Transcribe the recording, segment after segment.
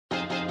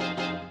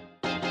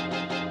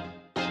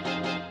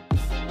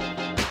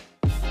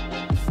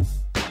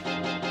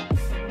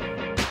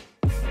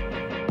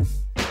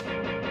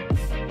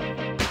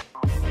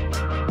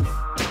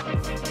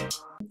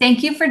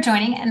Thank you for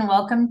joining and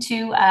welcome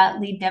to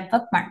Lead Dev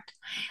Bookmarked.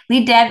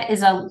 Lead Dev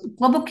is a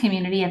global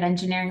community of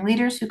engineering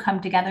leaders who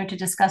come together to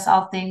discuss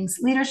all things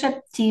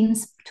leadership,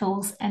 teams,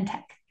 tools, and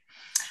tech.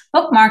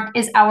 Bookmarked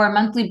is our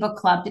monthly book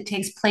club that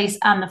takes place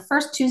on the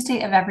first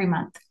Tuesday of every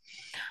month,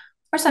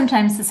 or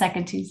sometimes the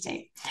second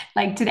Tuesday,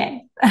 like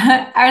today.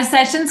 Our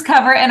sessions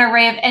cover an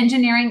array of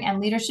engineering and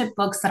leadership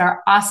books that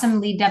our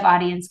awesome lead dev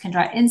audience can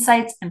draw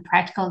insights and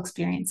practical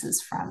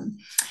experiences from.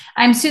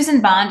 I'm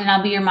Susan Bond, and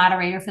I'll be your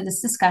moderator for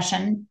this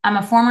discussion. I'm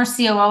a former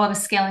COO of a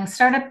scaling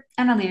startup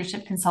and a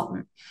leadership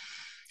consultant.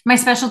 My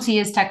specialty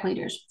is tech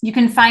leaders. You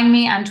can find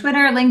me on Twitter,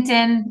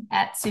 LinkedIn,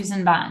 at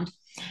Susan Bond.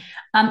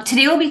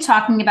 Today, we'll be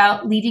talking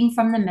about leading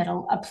from the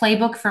middle, a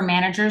playbook for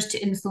managers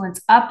to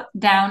influence up,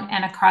 down,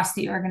 and across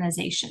the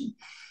organization.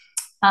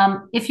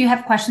 If you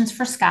have questions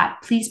for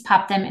Scott, please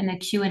pop them in the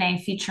Q&A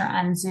feature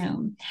on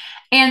Zoom.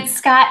 And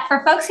Scott,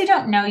 for folks who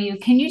don't know you,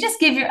 can you just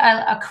give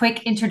a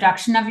quick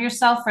introduction of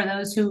yourself for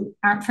those who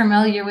aren't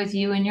familiar with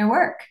you and your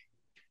work?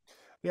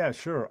 Yeah,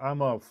 sure.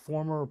 I'm a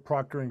former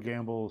Procter&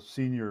 Gamble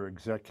senior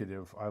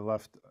executive. I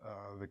left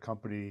the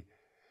company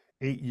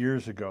 8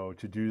 years ago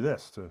to do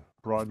this, to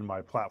broaden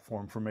my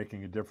platform for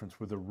making a difference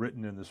with the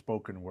written and the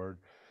spoken word.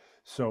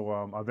 So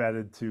I've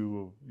added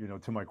to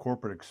my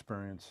corporate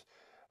experience,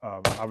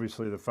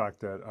 obviously the fact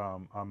that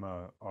I'm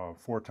a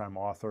four-time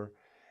author,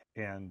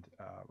 and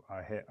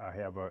I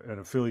have an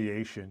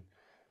affiliation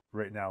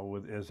right now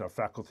with as a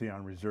faculty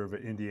on reserve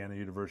at Indiana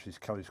University's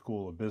Kelley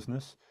School of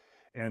Business.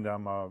 And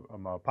I'm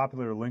a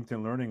popular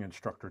LinkedIn Learning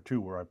instructor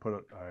too, where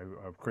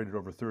I've created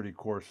over 30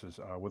 courses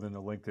within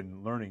the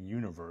LinkedIn Learning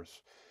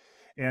universe,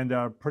 and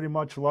pretty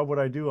much love what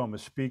I do. I'm a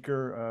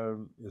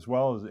speaker as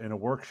well as in a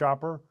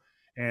workshopper,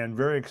 and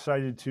very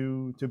excited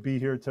to be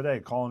here today,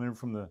 calling in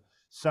from the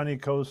sunny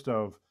coast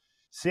of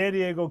San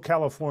Diego,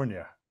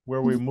 California,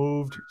 where we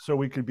moved so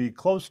we could be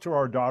close to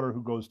our daughter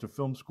who goes to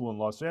film school in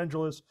Los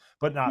Angeles,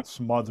 but not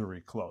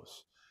smothery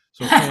close.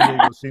 So San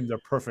Diego seemed a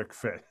perfect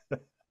fit.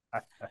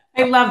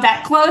 I love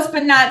that. Close,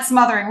 but not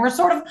smothering. We're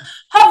sort of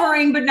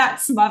hovering, but not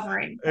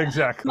smothering.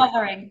 Exactly.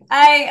 Smothering.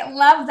 I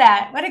love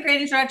that. What a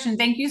great introduction.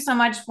 Thank you so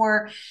much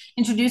for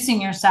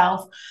introducing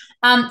yourself.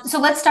 So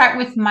let's start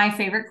with my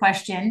favorite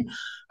question.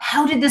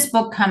 How did this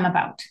book come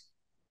about?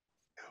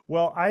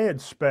 Well, I had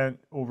spent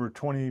over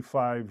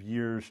 25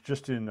 years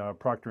just in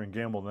Procter&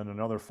 Gamble, then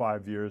another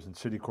 5 years in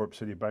Citicorp,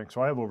 Citibank.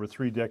 So I have over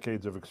 3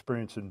 decades of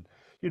experience in,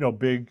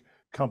 big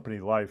company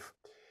life.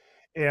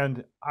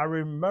 And I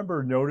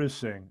remember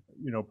noticing,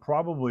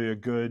 probably a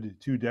good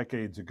 2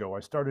 decades ago, I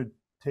started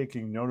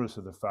taking notice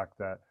of the fact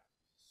that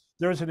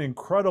there's an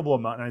incredible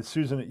amount, and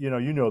Susan,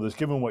 you know this,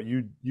 given what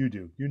you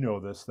do, you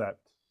know this, that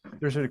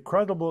there's an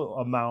incredible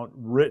amount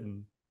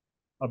written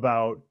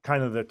about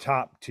kind of the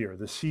top tier,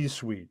 the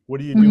C-suite. What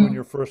do you do in Mhm.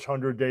 your first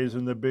 100 days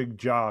in the big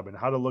job, and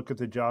how to look at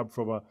the job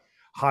from a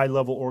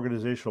high-level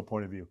organizational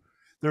point of view.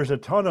 There's a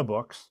ton of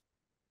books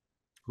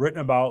written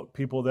about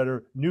people that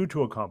are new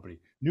to a company,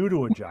 new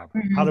to a job,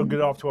 how to Mhm.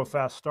 get off to a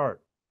fast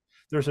start.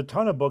 There's a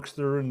ton of books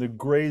that are in the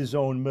gray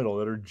zone middle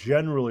that are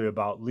generally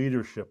about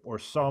leadership or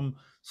some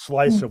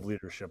slice of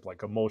leadership,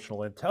 like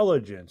emotional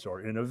intelligence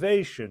or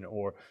innovation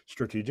or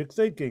strategic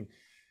thinking.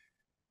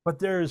 But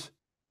there's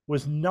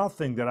was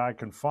nothing that I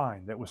can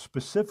find that was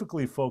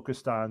specifically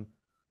focused on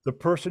the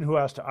person who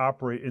has to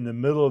operate in the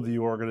middle of the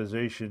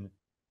organization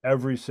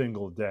every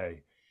single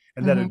day,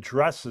 and that Mhm.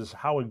 addresses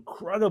how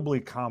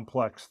incredibly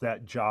complex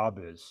that job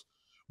is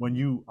when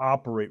you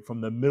operate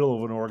from the middle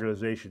of an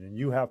organization and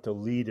you have to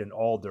lead in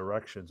all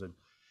directions. And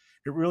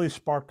it really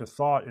sparked a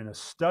thought in a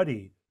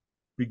study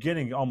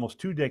beginning almost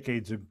 2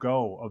 decades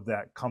ago of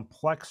that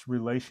complex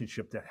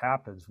relationship that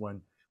happens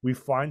when we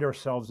find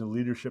ourselves in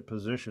leadership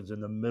positions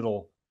in the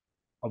middle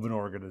of an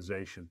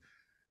organization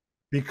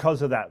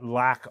because of that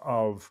lack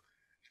of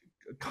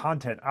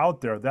content out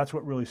there. That's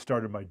what really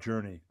started my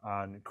journey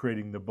on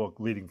creating the book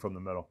Leading from the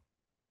Middle.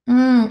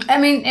 I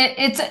mean,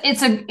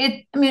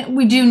 I mean,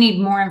 we do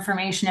need more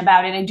information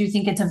about it. I do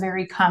think it's a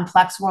very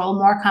complex world,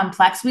 more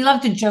complex. We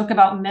love to joke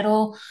about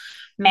middle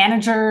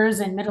managers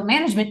and middle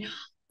management,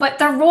 but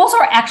the roles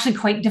are actually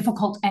quite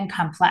difficult and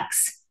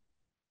complex.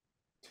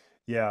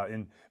 Yeah,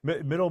 and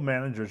middle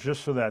managers,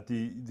 just so that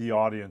the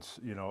audience,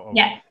 of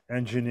Yeah.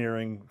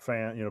 engineering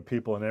fan,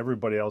 people and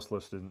everybody else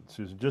listening,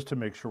 Susan, just to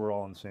make sure we're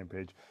all on the same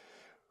page.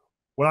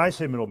 When I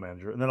say middle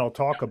manager, and then I'll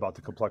talk about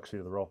the complexity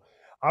of the role,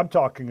 I'm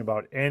talking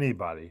about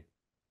anybody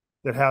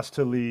that has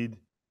to lead.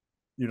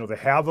 They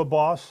have a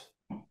boss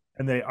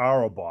and they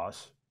are a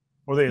boss,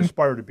 or they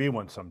aspire to be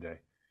one someday.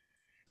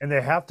 And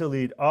they have to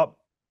lead up,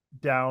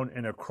 down,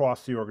 and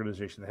across the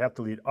organization. They have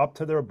to lead up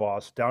to their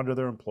boss, down to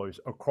their employees,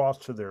 across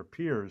to their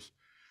peers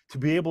to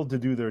be able to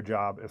do their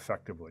job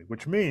effectively,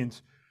 which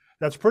means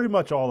that's pretty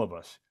much all of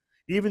us.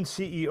 Even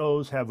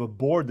CEOs have a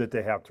board that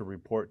they have to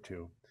report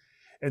to.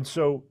 And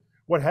so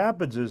what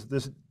happens is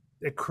this,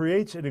 it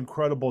creates an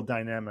incredible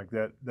dynamic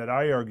that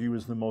I argue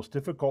is the most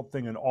difficult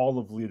thing in all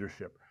of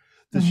leadership.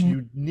 This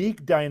Mhm.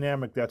 unique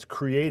dynamic that's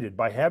created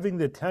by having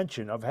the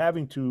tension of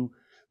having to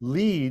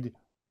lead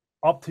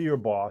up to your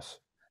boss,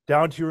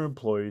 down to your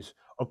employees,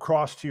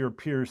 across to your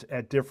peers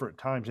at different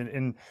times.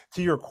 And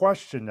to your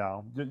question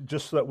now,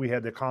 just so that we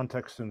had the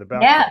context and the Yeah.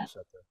 backdrop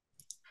set there.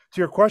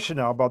 To your question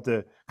now about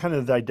the kind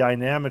of the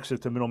dynamics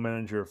that the middle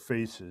manager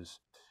faces,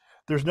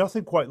 there's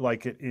nothing quite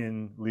like it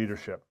in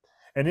leadership.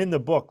 And in the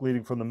book,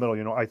 Leading from the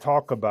Middle, I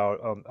talk about,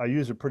 I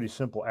use a pretty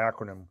simple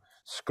acronym,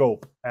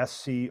 SCOPE,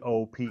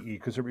 SCOPE,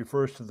 because it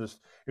refers to this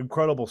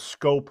incredible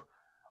scope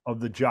of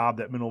the job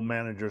that middle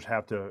managers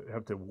have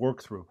to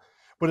work through.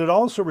 But it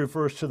also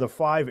refers to the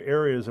 5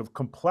 areas of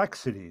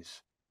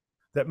complexities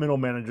that middle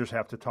managers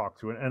have to talk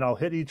to. And I'll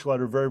hit each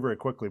letter very, very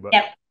quickly. But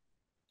Yep.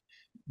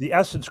 the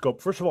essence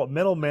scope, first of all,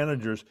 middle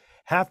managers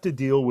have to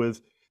deal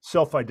with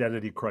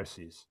self-identity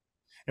crises.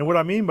 And what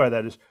I mean by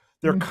that is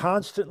they're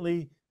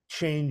constantly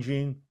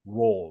changing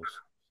roles,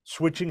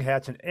 switching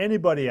hats, and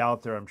anybody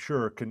out there, I'm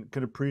sure, can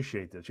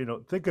appreciate this.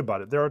 Think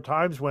about it. There are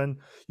times when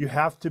you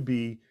have to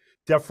be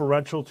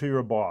deferential to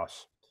your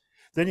boss.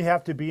 Then you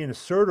have to be in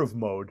assertive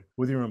mode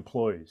with your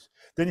employees.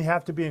 Then you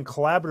have to be in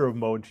collaborative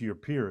mode to your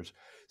peers.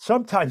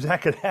 Sometimes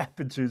that could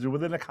happen, Susan,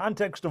 within the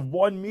context of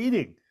one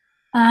meeting.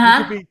 You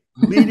could Uh-huh. be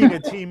leading a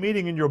team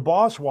meeting and your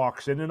boss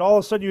walks in, and all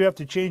of a sudden you have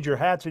to change your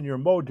hats and your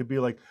mode to be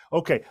like,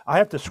 okay, I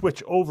have to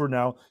switch over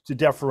now to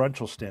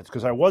deferential stance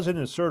because I was in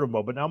assertive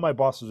mode, but now my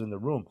boss is in the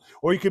room.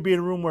 Or you could be in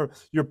a room where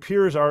your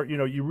peers are,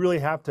 you really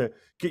have to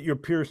get your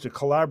peers to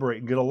collaborate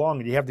and get along,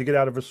 and you have to get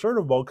out of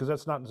assertive mode because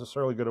that's not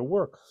necessarily going to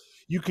work.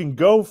 You can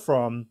go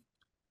from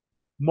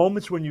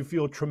moments when you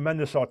feel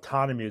tremendous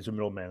autonomy as a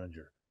middle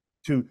manager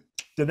to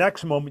the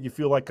next moment you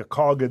feel like a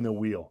cog in the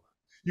wheel.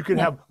 You can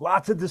Yeah. have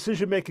lots of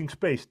decision-making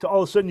space to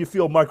all of a sudden you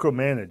feel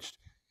micromanaged.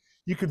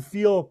 You can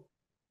feel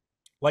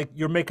like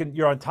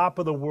you're on top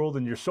of the world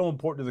and you're so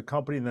important to the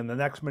company, and then the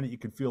next minute you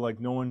can feel like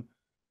no one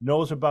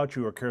knows about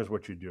you or cares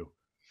what you do.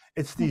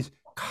 It's these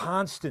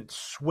constant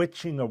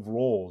switching of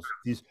roles,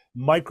 these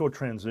micro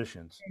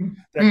transitions,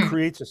 that Mm.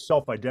 creates a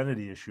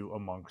self-identity issue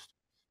amongst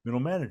middle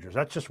managers.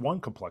 That's just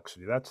one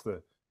complexity. That's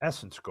the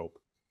essence scope.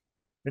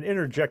 And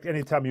interject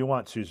anytime you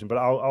want, Susan, but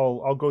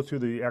I'll go through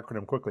the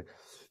acronym quickly.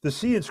 The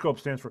C in scope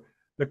stands for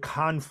the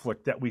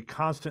conflict that we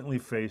constantly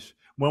face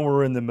when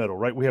we're in the middle,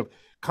 right? We have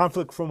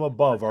conflict from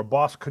above. Our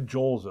boss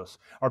cajoles us.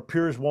 Our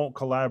peers won't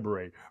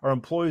collaborate. Our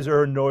employees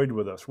are annoyed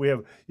with us. We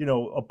have,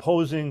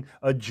 opposing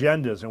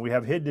agendas, and we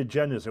have hidden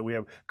agendas, and we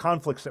have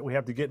conflicts that we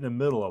have to get in the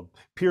middle of.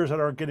 Peers that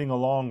aren't getting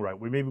along right.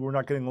 Maybe we're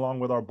not getting along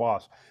with our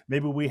boss.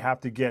 Maybe we have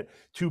to get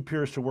 2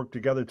 peers to work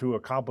together to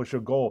accomplish a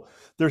goal.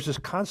 There's this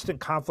constant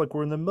conflict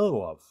we're in the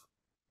middle of.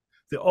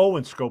 The O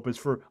in scope is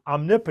for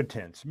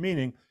omnipotence,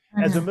 meaning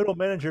as a middle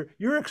manager,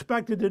 you're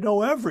expected to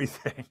know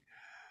everything.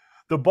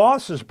 The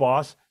boss's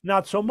boss,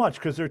 not so much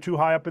because they're too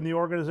high up in the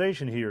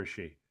organization, he or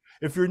she.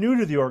 If you're new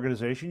to the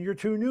organization, you're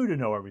too new to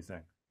know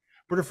everything.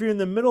 But if you're in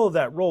the middle of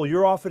that role,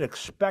 you're often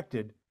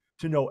expected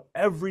to know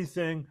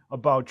everything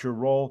about your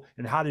role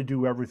and how to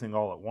do everything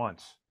all at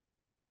once.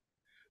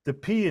 The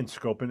P in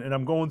scope, and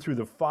I'm going through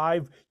the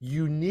 5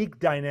 unique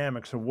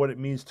dynamics of what it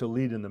means to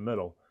lead in the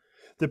middle.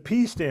 The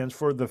P stands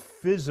for the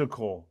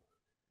physical,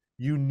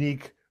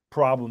 unique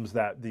problems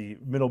that the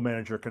middle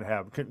manager can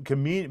have,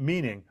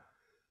 meaning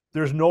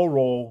there's no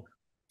role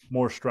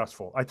more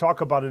stressful. I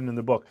talk about it in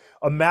the book.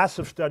 A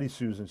massive study,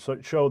 Susan,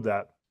 showed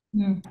that.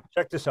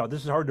 Check this out.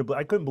 This is hard to believe.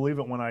 I couldn't believe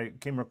it when I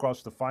came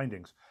across the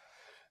findings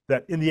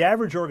that in the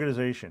average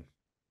organization,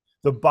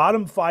 the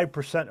bottom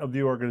 5% of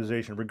the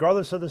organization,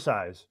 regardless of the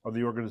size of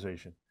the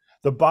organization,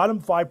 the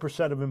bottom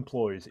 5% of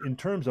employees, in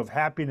terms of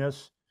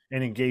happiness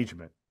and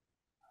engagement,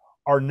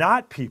 are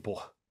not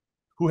people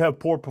who have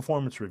poor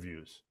performance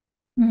reviews.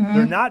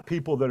 They're not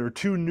people that are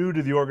too new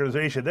to the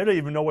organization. They don't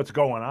even know what's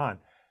going on.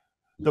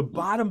 The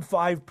bottom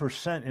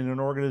 5% in an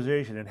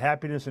organization in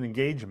happiness and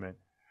engagement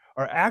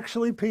are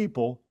actually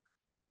people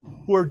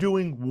who are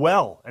doing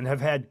well and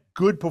have had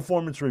good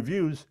performance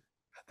reviews.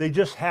 They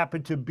just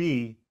happen to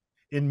be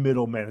in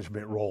middle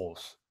management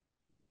roles.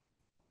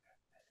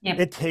 Yep.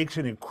 It takes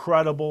an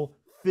incredible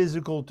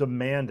physical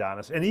demand on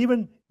us, and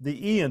even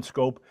the E in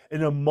scope,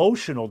 an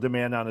emotional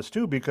demand on us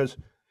too, because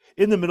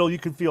in the middle you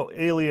can feel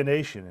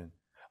alienation and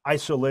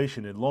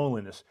isolation and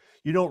loneliness.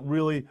 You don't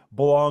really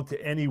belong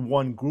to any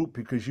one group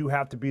because you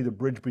have to be the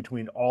bridge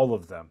between all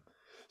of them.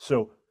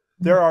 So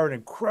there are an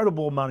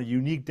incredible amount of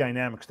unique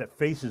dynamics that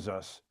faces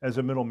us as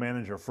a middle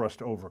manager for us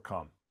to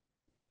overcome.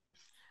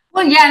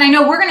 Well, yeah, and I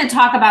know we're going to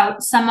talk about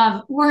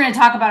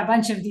a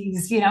bunch of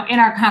these, in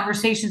our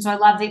conversation. So I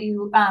love that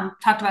you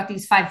talked about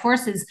these 5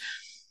 forces.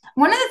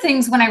 One of the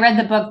things when I read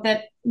the book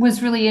that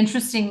was really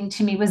interesting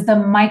to me was the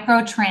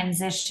micro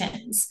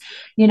transitions.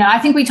 I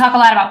think we talk a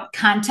lot about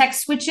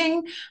context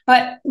switching,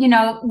 but,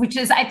 which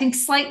is, I think,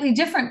 slightly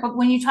different. But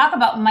when you talk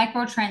about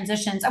micro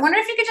transitions, I wonder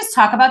if you could just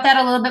talk about that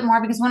a little bit more,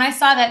 because when I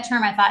saw that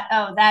term, I thought,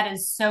 oh, that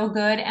is so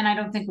good. And I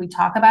don't think we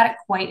talk about it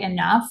quite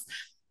enough.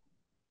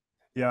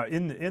 Yeah,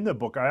 in the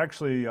book, I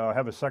actually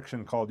have a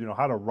section called,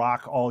 how to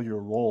rock all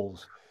your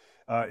roles.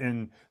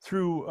 And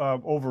through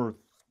over,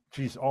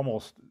 geez,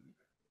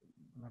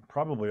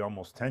 probably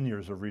almost 10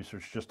 years of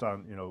research just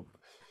on,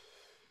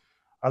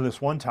 on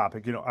this one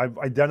topic, I've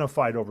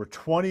identified over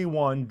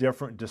 21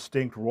 different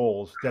distinct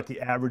roles that the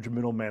average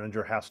middle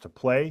manager has to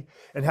play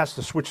and has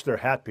to switch their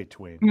hat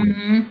between.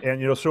 Hmm.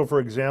 And so for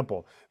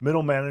example,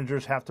 middle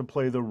managers have to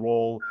play the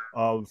role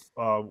of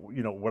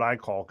what I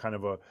call kind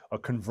of a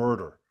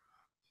converter.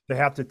 They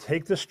have to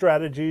take the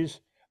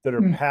strategies that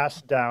are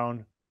passed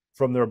down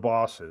from their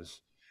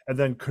bosses and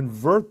then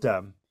convert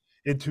them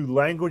into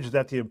language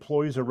that the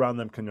employees around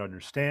them can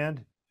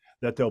understand,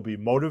 that they'll be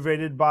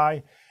motivated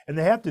by. And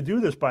they have to do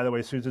this, by the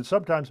way, Susan,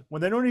 sometimes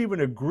when they don't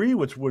even agree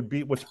what's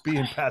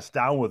being passed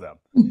down with them.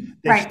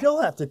 They Right.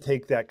 still have to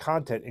take that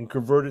content and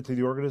convert it to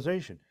the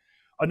organization.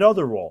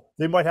 Another role,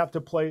 they might have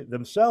to play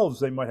themselves,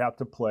 they might have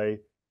to play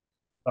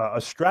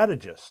a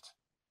strategist.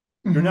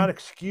 You're not Hmm.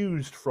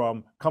 excused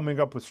from coming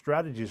up with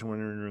strategies when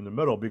you're in the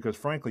middle because,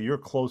 frankly, you're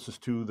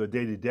closest to the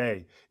day to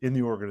day in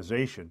the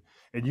organization,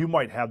 and you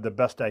might have the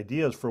best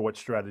ideas for what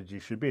strategy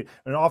should be.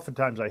 And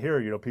oftentimes, I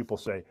hear people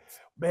say,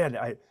 "Man,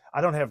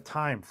 I don't have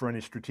time for any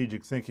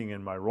strategic thinking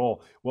in my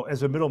role." Well,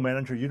 as a middle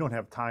manager, you don't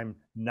have time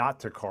not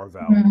to carve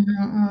out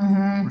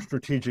for Hmm.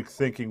 strategic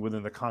thinking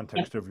within the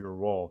context of your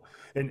role.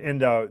 And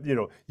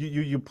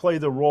you play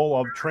the role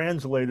of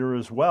translator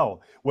as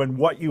well when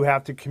what you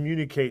have to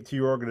communicate to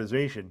your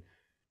organization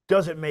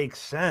doesn't make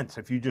sense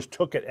if you just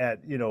took it at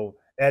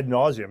ad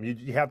nauseum.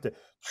 You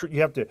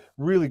have to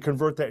really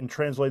convert that and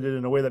translate it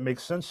in a way that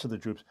makes sense to the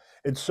troops,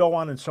 and so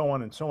on and so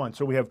on and so on.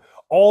 So we have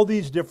all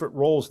these different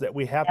roles that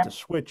we have to Yep.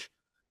 switch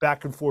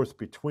back and forth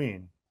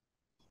between.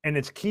 And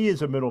it's key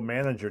as a middle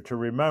manager to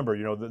remember,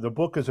 the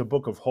book is a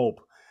book of hope,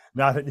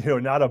 not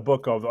a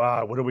book of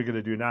what are we going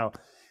to do now.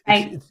 it's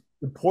Right. it's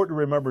important to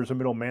remember as a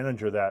middle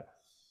manager that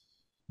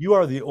you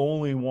are the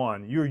only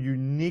one. You're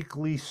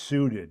uniquely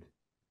suited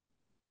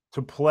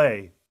to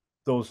play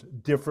those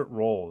different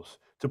roles,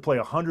 to play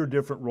 100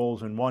 different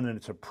roles in one, and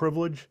it's a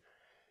privilege.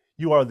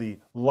 You are the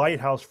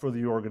lighthouse for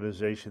the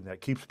organization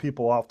that keeps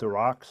people off the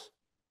rocks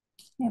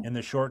Yep. in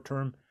the short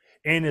term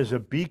and is a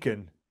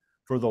beacon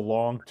for the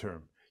long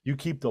term. You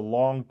keep the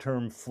long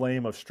term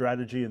flame of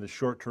strategy and the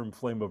short term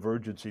flame of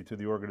urgency to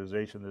the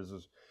organization. There's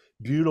this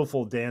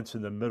beautiful dance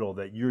in the middle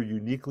that you're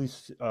uniquely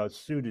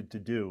suited to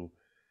do,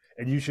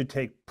 and you should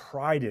take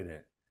pride in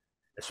it,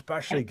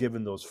 especially Yep.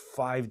 given those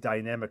 5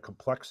 dynamic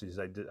complexities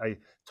I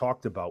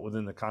talked about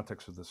within the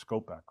context of the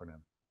SCOPE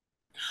acronym.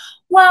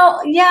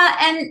 Well, yeah,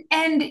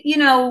 and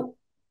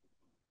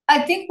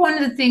I think one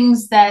of the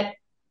things that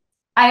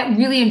I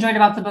really enjoyed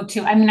about the book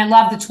too. I mean, I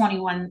love the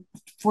 21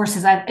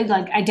 forces. I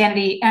like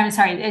identity. I'm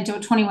sorry,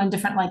 21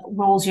 different like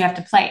roles you have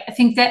to play. I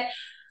think that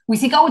we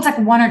think, oh, it's like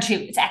one or two.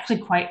 It's actually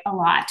quite a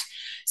lot.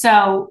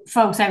 So,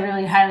 folks, I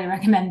really highly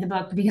recommend the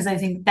book because I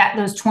think that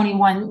those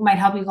 21 might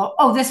help you go,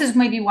 oh, this is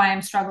maybe why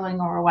I'm struggling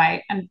or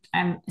why I'm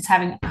it's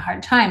having a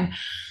hard time.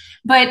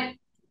 But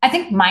I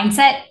think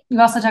mindset, you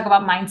also talk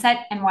about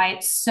mindset and why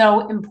it's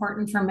so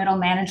important for middle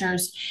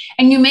managers.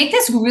 And you make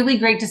this really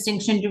great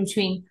distinction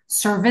between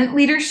servant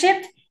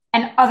leadership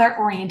and other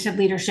oriented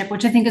leadership,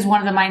 which I think is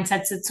one of the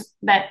mindsets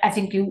that I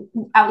think you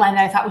outlined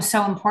that I thought was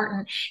so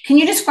important. Can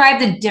you describe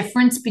the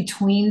difference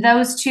between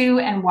those two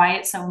and why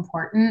it's so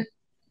important?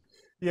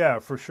 Yeah,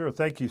 for sure.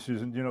 Thank you,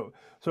 Susan.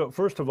 So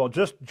first of all,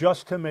 just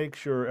to make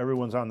sure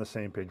everyone's on the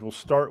same page, we'll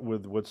start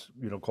with what's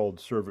called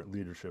servant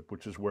leadership,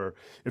 which is where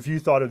if you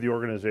thought of the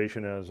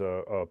organization as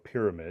a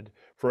pyramid,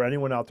 for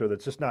anyone out there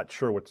that's just not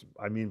sure what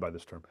I mean by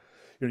this term,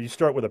 you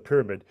start with a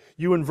pyramid,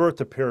 you invert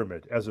the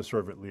pyramid as a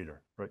servant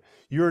leader, right?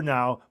 You're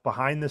now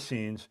behind the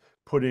scenes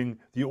putting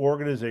the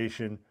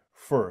organization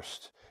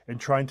first and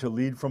trying to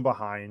lead from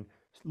behind,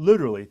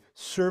 literally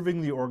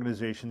serving the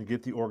organization to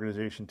get the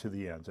organization to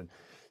the ends. And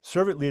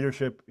servant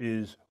leadership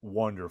is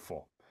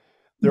wonderful.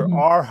 There Mm-hmm.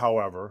 are,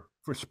 however,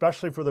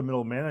 especially for the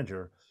middle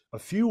manager, a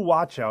few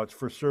watchouts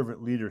for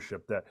servant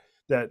leadership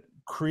that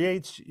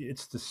creates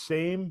it's the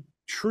same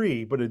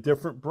tree but a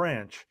different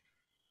branch.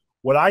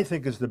 What I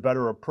think is the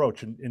better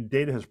approach, and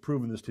data has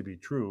proven this to be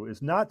true,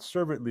 is not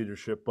servant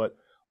leadership, but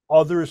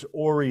others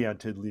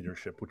oriented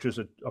leadership, which is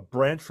a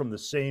branch from the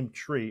same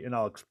tree, and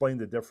I'll explain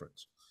the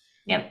difference.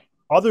 Yep.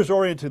 Others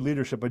oriented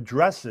leadership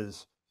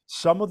addresses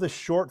some of the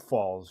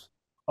shortfalls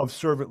of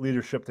servant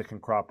leadership that can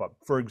crop up.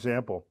 For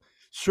example,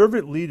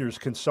 servant leaders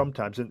can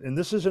sometimes, and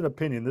this is an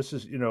opinion, this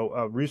is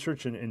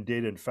research and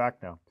data and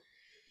fact now.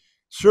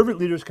 Servant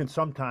leaders can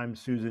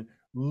sometimes, Susan,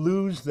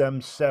 lose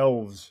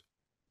themselves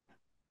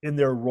in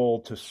their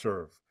role to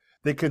serve.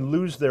 They can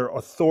lose their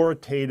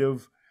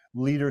authoritative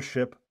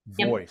leadership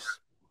Yep. voice.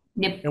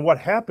 Yep. And what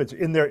happens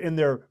in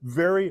their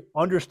very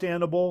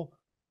understandable,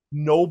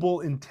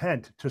 noble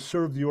intent to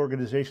serve the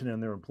organization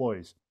and their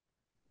employees,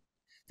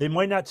 they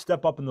might not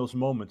step up in those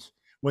moments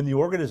when the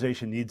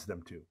organization needs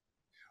them to.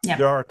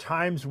 There Yep. are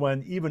times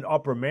when even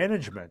upper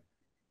management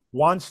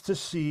wants to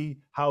see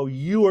how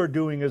you are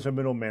doing as a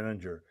middle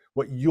manager,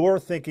 what your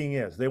thinking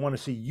is. They want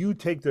to see you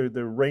take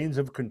the reins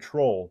of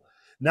control,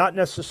 not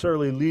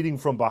necessarily leading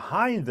from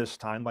behind this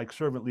time like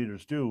servant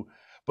leaders do,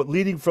 but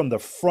leading from the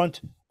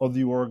front of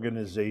the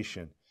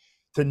organization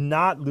to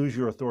not lose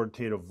your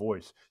authoritative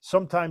voice.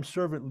 Sometimes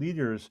servant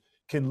leaders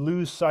can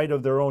lose sight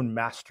of their own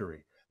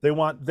mastery. They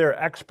want their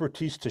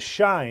expertise to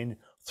shine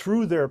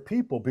through their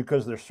people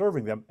because they're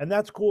serving them. And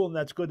that's cool and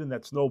that's good and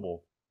that's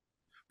noble.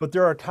 But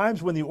there are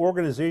times when the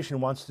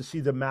organization wants to see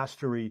the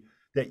mastery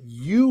that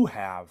you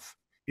have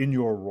in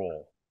your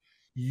role,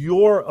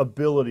 your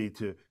ability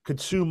to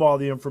consume all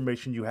the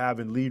information you have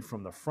and lead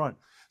from the front.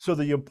 So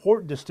the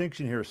important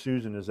distinction here,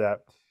 Susan, is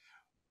that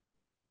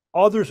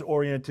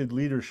others-oriented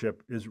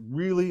leadership is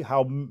really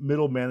how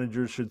middle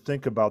managers should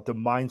think about the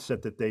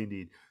mindset that they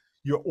need.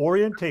 Your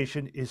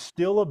orientation is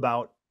still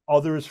about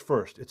others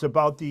first. It's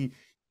about the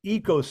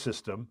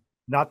ecosystem,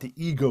 not the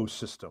ego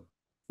system.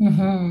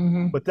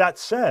 But that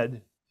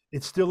said,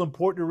 it's still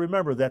important to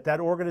remember that that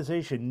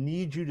organization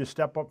needs you to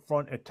step up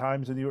front at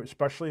times,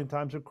 especially in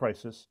times of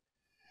crisis.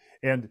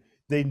 And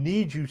they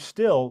need you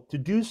still to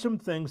do some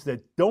things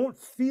that don't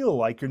feel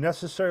like you're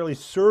necessarily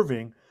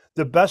serving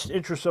the best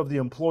interests of the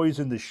employees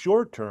in the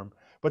short term,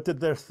 but that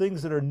they're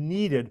things that are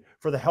needed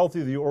for the health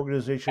of the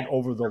organization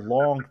over the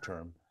long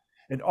term.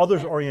 And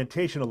others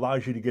orientation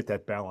allows you to get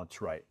that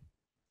balance right.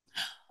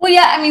 Well,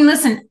 yeah, I mean,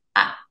 listen,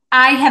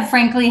 I have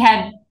frankly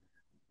had,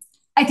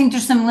 I think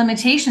there's some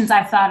limitations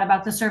I've thought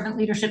about the servant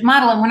leadership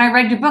model. And when I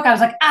read your book, I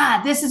was like,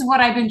 this is what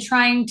I've been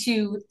trying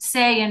to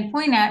say and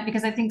point at,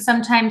 because I think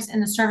sometimes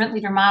in the servant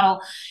leader model,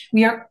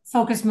 we are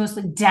focused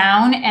mostly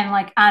down and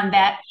like on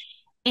that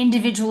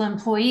individual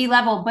employee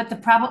level. But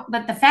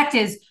the fact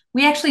is,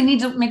 we actually need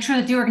to make sure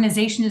that the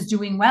organization is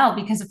doing well,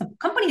 because if the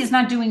company is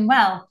not doing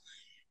well,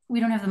 we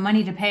don't have the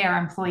money to pay our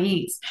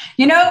employees.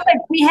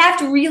 Like we have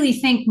to really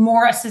think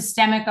more a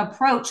systemic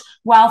approach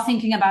while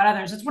thinking about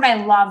others. That's what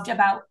I loved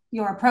about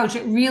your approach.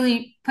 It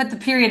really put the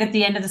period at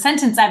the end of the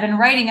sentence. I've been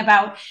writing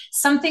about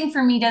something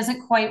for me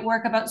doesn't quite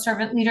work about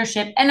servant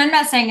leadership. And I'm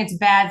not saying it's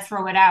bad,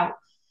 throw it out,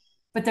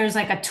 but there's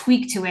like a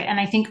tweak to it. And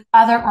I think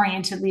other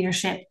oriented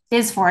leadership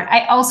is for it.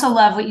 I also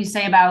love what you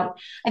say about,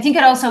 I think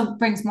it also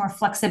brings more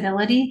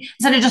flexibility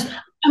instead of just,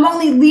 I'm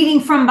only leading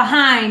from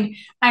behind.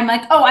 I'm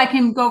like, I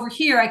can go over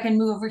here. I can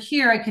move over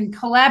here. I can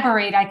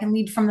collaborate. I can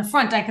lead from the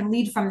front. I can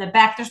lead from the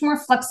back. There's more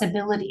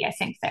flexibility, I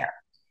think, there.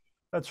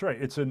 That's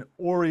right. It's an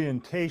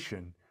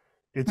orientation.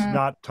 It's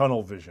not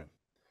tunnel vision.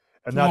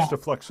 And that's the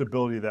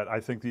flexibility that I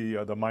think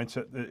the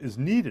mindset is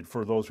needed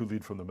for those who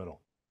lead from the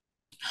middle.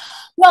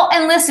 Well,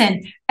 and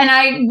listen, and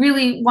I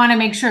really want to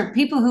make sure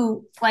people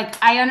who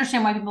I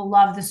understand why people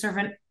love the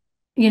servant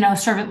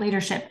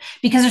leadership,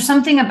 because there's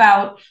something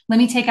about, let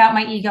me take out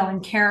my ego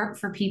and care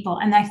for people.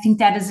 And I think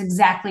that is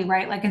exactly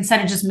right. Like,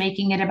 instead of just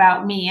making it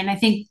about me. And I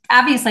think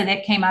obviously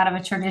that came out of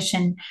a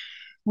tradition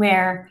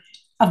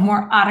of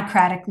more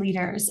autocratic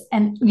leaders,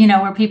 and,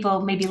 where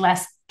people maybe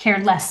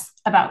cared less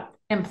about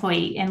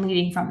employee and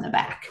leading from the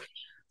back.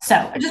 So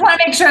I just want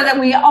to make sure that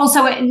we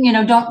also,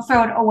 don't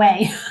throw it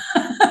away.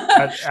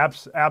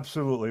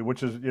 Absolutely,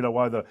 which is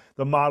why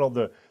the model,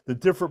 the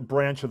different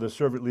branch of the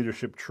servant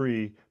leadership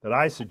tree that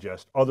I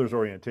suggest, others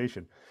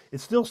orientation, it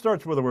still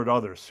starts with the word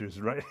others,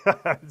 Susan, right?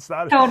 It's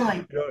not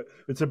totally.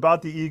 It's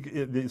about the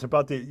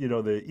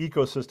the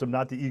ecosystem,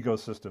 not the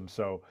ecosystem.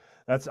 So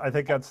I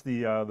think that's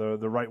the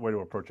right way to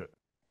approach it.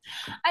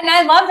 And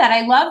I love that.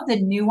 I love the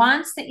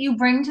nuance that you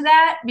bring to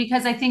that,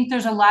 because I think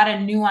there's a lot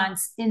of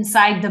nuance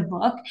inside the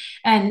book.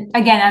 And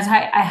again, as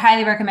I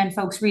highly recommend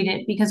folks read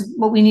it, because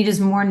what we need is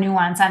more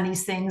nuance on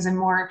these things and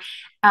more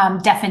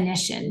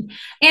definition.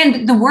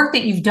 And the work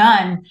that you've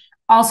done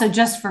also,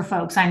 just for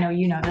folks, I know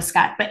you know this,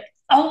 Scott, but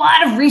a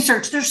lot of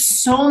research. There's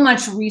so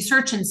much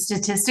research and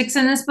statistics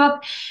in this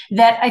book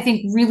that I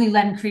think really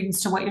lend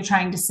credence to what you're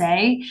trying to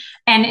say.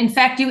 And in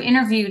fact, you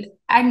interviewed,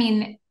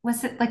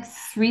 was it like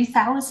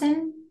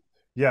 3,000?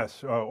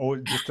 Yes,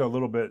 just a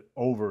little bit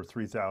over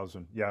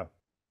 3,000. Yeah.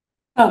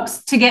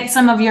 Folks, to get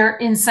some of your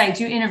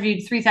insights. You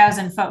interviewed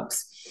 3,000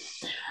 folks.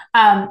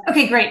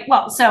 Okay, great.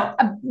 Well, so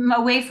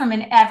away from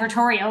an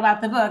advertorial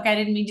about the book, I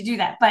didn't mean to do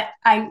that, but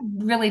I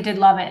really did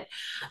love it.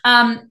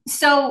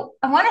 So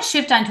I want to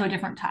shift onto a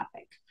different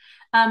topic.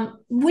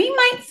 We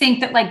might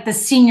think that the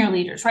senior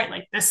leaders, right?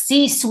 Like the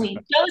C-suite,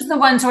 those are the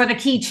ones who are the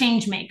key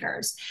change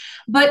makers,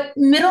 but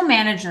middle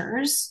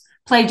managers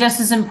play just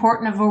as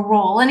important of a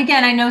role. And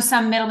again, I know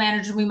some middle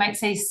managers, we might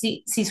say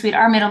C-suite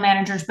are middle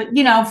managers, but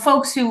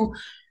folks who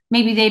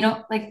maybe they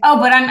don't but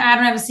I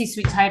don't have a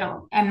C-suite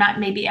title. Am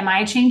I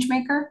a change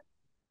maker?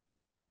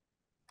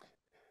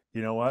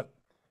 You know what?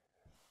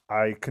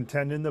 I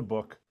contend in the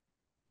book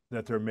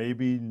that there may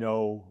be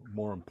no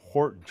more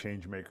important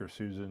change maker,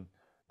 Susan,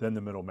 than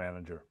the middle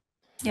manager.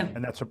 Yep.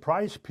 And that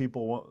surprises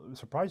people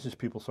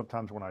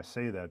sometimes when I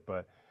say that,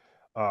 but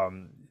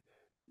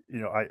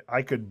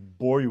I could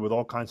bore you with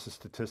all kinds of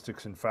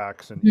statistics and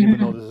facts, and even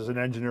though this is an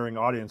engineering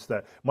audience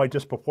that might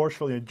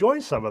disproportionately enjoy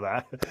some of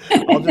that,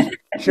 I'll just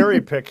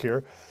cherry pick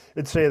here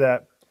and say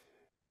that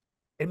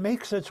it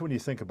makes sense when you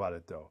think about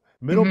it, though.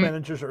 Middle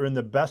managers are in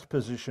the best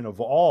position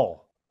of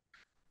all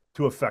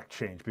to affect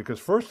change, because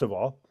first of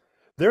all,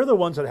 they're the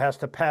ones that has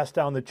to pass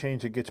down the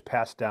change that gets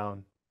passed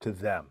down to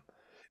them.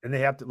 And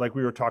they have to, like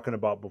we were talking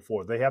about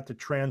before, they have to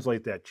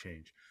translate that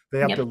change. They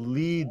have to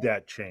lead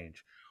that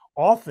change,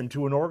 often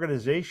to an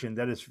organization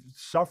that is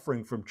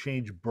suffering from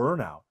change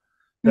burnout.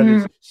 that Mhm.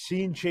 has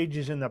seen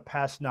changes in the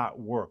past not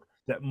work,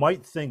 that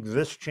might think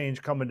this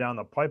change coming down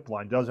the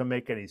pipeline doesn't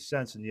make any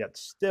sense, and yet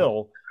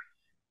still,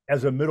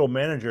 as a middle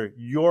manager,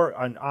 you're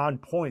on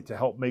point to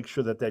help make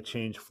sure that that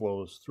change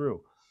flows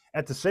through.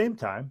 At the same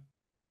time,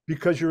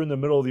 because you're in the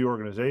middle of the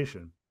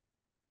organization,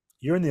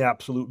 you're in the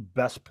absolute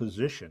best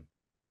position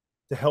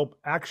to help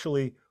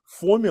actually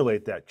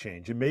formulate that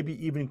change and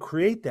maybe even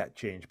create that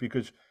change,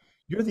 because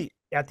you're the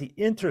at the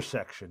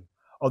intersection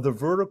of the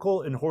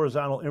vertical and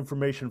horizontal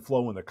information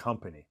flow in the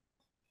company.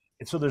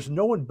 And so there's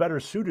no one better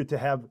suited to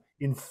have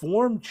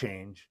informed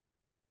change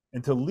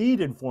and to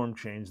lead informed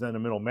change than a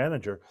middle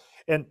manager.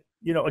 And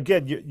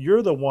again,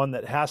 you're the one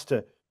that has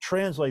to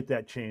translate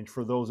that change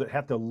for those that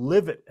have to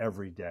live it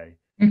every day.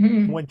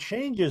 Mhm. When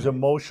change is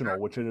emotional,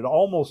 which it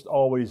almost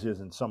always is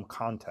in some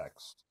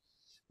context,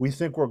 we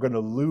think we're going to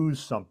lose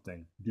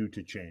something due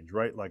to change,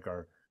 right? Like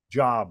our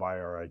job,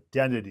 our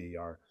identity,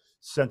 our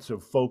sense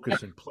of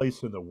focus and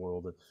place in the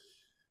world.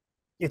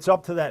 It's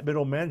up to that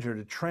middle manager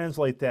to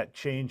translate that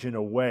change in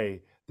a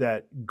way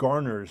that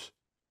garners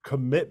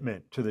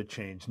commitment to the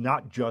change,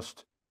 not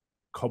just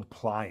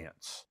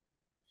compliance.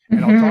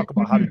 And I'll Mhm. talk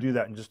about how to Mhm. do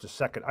that in just a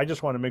second. I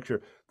just want to make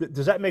sure.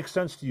 Does that make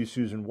sense to you,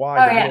 Susan?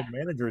 Why Oh the yeah. middle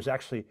manager is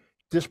actually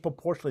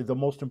disproportionately the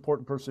most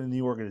important person in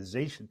the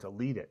organization to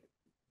lead it?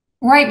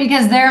 Right,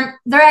 because they're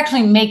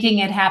actually making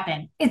it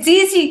happen. It's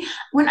easy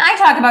when I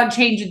talk about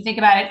change and think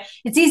about it,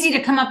 it's easy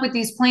to come up with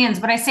these plans,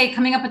 but I say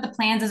coming up with the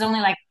plans is only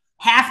like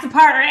half the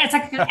part, or it's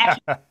like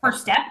actually the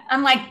first step.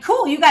 I'm like,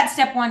 cool, you got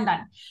step one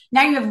done.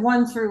 Now you have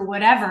one through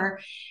whatever.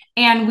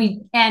 And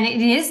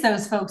it is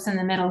those folks in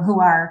the middle who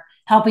are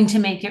helping to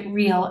make it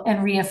real and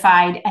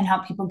reified and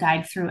help people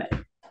guide through it.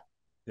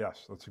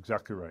 Yes, that's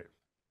exactly right.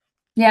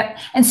 Yep.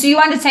 And so you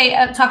wanted to say,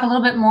 talk a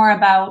little bit more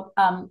about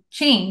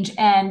change.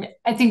 And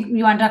I think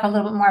you want to talk a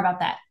little bit more about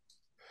that.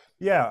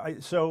 Yeah,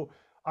 so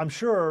I'm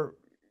sure,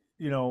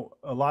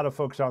 a lot of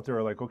folks out there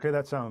are like, okay,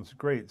 that sounds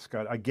great,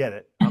 Scott. I get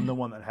it. I'm the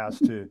one that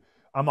has to,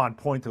 I'm on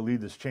point to lead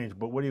this change,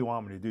 but what do you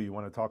want me to do? You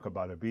want to talk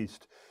about a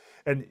beast?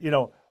 And,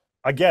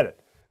 I get it.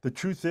 The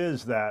truth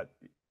is that,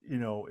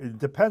 it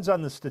depends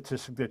on the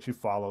statistic that you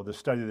follow, the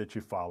study that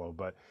you follow,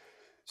 but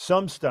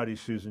some studies,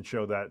 Susan,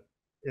 show that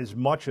as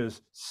much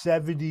as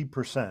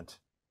 70%,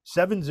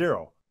 70,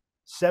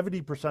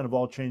 70% of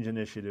all change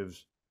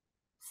initiatives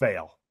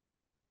fail.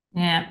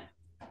 Yeah.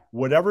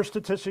 Whatever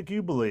statistic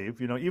you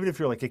believe, even if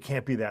you're like, it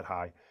can't be that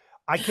high,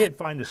 I can't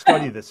find a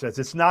study that says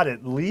it's not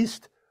at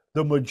least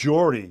the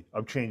majority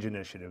of change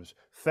initiatives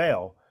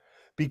fail,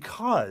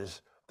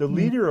 because the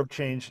leader of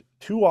change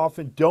too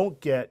often don't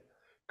get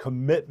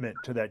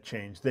commitment to that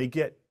change. They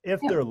get,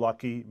 if Yep. they're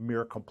lucky,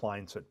 mere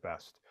compliance at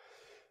best.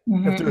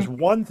 If Mhm. there's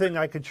one thing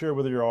I could share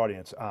with your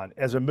audience on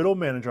as a middle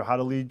manager, how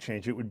to lead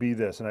change, it would be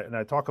this. And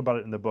I talk about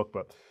it in the book,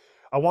 but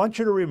I want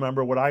you to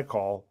remember what I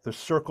call the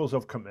circles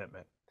of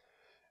commitment.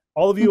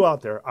 All of you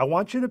out there, I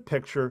want you to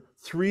picture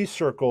three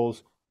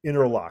circles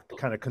interlocked,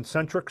 kind of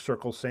concentric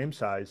circles, same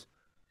size,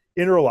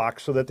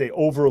 interlocked so that they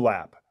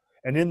overlap.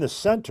 And in the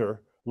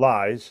center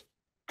lies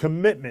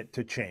commitment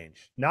to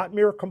change, not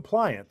mere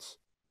compliance,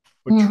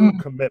 but true Mhm.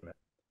 commitment.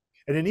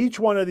 And in each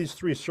one of these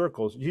three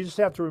circles, you just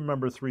have to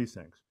remember three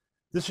things.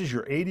 This is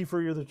your 80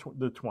 for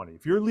the 20.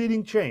 If you're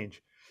leading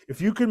change, if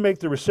you can make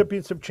the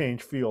recipients of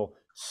change feel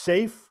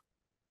safe,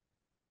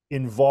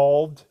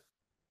 involved,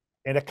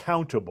 and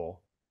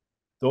accountable,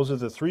 those are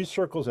the three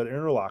circles that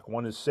interlock.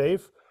 One is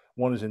safe,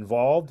 one is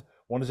involved,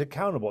 one is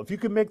accountable. If you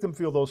can make them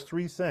feel those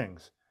three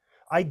things,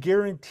 I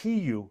guarantee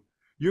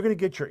you're going to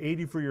get your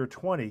 80 for your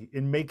 20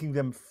 in making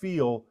them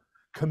feel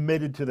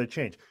committed to the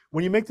change.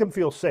 When you make them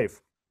feel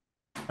safe,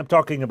 I'm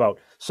talking about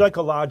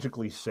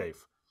psychologically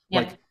safe.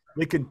 Like Yep.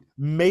 they can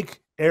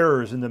make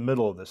errors in the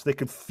middle of this. They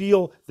could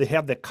feel they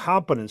have the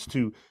competence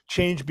to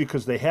change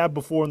because they have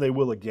before and they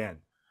will again.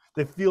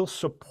 They feel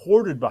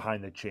supported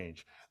behind the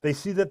change. They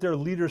see that their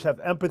leaders have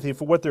empathy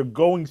for what they're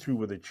going through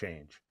with a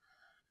change.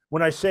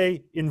 When I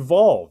say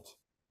involved,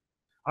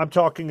 I'm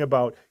talking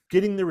about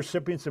getting the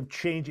recipients of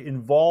change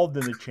involved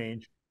in the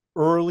change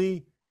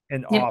early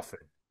and Yep. often,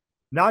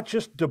 not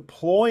just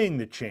deploying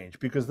the change,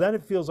 because then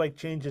it feels like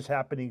change is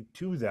happening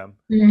to them,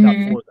 not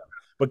Mhm. for them,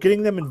 but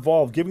getting them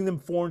involved, giving them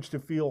forums to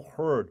feel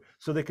heard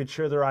so they can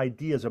share their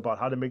ideas about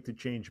how to make the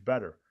change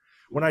better.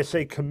 When I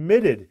say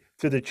committed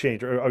to the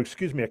change, or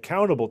excuse me,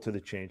 accountable to the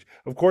change,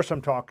 of course,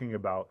 I'm talking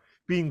about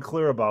being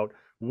clear about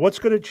what's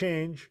going to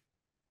change,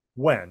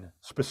 when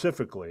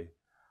specifically,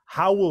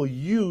 how will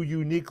you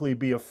uniquely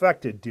be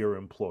affected, dear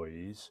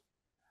employees,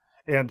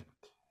 and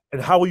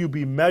how will you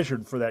be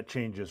measured for that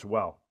change as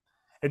well?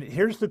 And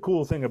here's the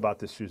cool thing about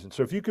this, Susan.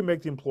 So if you can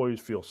make the employees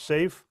feel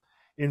safe,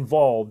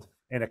 involved,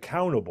 and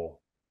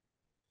accountable,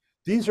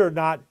 these are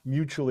not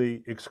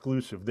mutually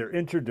exclusive. They're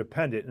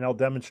interdependent, and I'll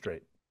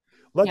demonstrate.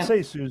 Let's Yep.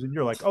 say, Susan,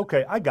 you're like,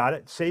 okay, I got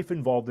it, safe,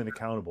 involved, and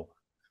accountable.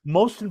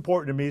 Most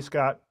important to me,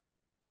 Scott,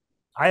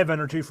 I have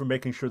energy for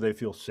making sure they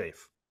feel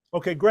safe.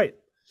 Okay, great.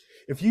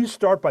 If you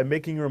start by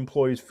making your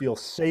employees feel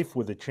safe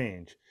with a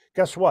change,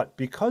 guess what?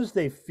 Because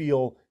they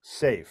feel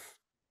safe,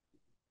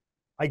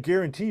 I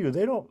guarantee you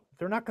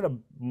they're not going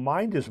to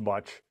mind as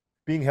much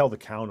being held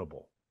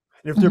accountable.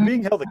 And if they're Mhm.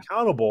 being held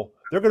accountable,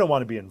 they're going to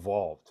want to be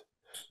involved.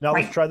 Now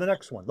let's Right. try the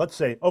next one. Let's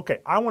say, okay,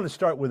 I want to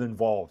start with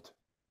involved.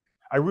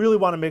 I really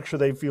want to make sure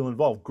they feel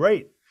involved.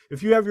 Great.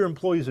 If you have your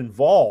employees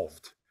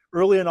involved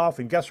early and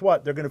often, guess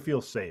what? They're going to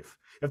feel safe.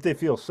 If they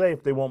feel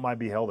safe, they won't mind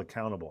being held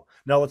accountable.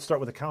 Now let's start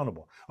with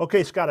accountable.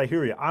 Okay, Scott, I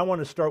hear you. I want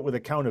to start with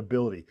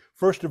accountability.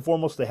 First and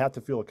foremost, they have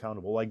to feel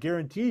accountable. I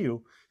guarantee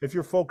you, if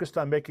you're focused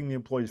on making the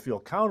employees feel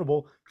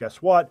accountable,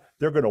 guess what?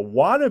 They're going to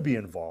want to be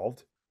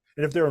involved.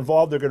 And if they're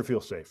involved, they're going to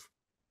feel safe.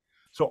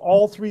 So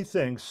all three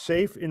things,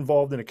 safe,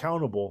 involved, and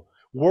accountable,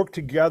 work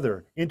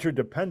together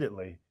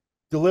interdependently.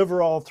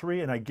 Deliver all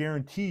three, and I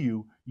guarantee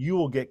you, you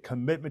will get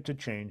commitment to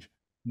change,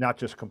 not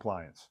just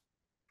compliance.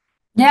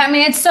 Yeah, I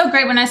mean, it's so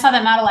great. When I saw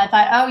that model, I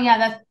thought, oh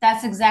yeah,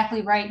 that's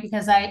exactly right.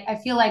 Because I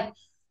feel like,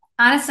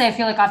 honestly, I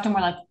feel like often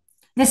we're like,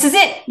 this is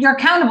it, you're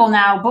accountable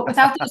now. But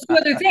without those two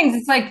other things,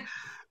 it's like,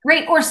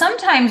 great. Or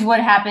sometimes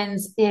what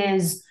happens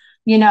is,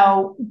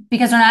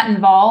 because they're not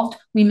involved,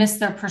 we miss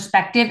their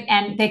perspective,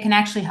 and they can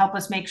actually help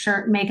us make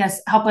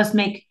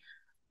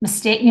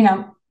mistake,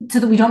 so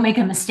that we don't make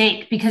a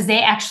mistake, because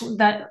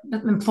the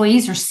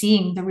employees are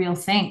seeing the real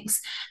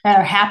things that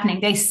are happening.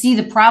 They see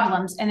the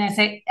problems and they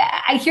say,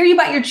 I hear you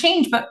about your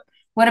change, but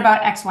what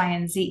about X, Y,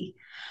 and Z?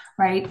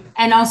 Right.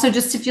 And also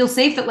just to feel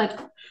safe that, like,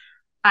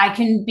 I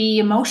can be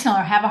emotional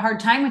or have a hard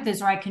time with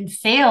this, or I can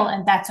fail,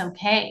 and that's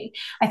okay.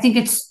 I think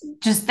it's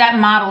just that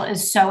model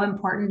is so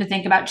important to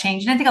think about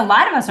change. And I think a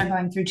lot of us are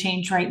going through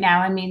change right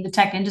now. I mean, the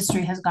tech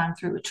industry has gone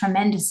through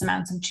tremendous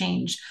amounts of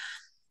change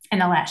in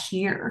the last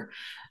year.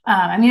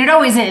 I mean, it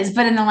always is,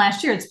 but in the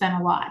last year, it's been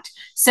a lot.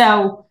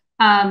 So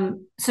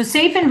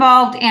safe,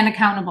 involved, and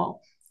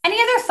accountable. Any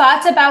other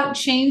thoughts about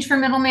change for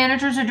middle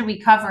managers, or do we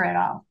cover it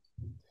all?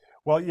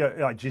 Well,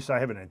 yeah, geez, I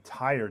have an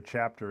entire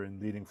chapter in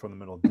Leading from the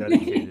Middle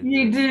dedicated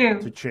You to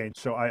do. change.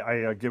 So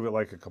I give it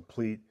like a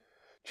complete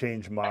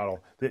change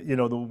model. The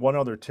one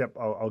other tip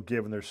I'll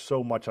give, and there's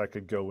so much I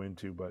could go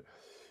into, but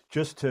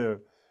just to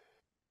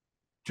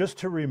just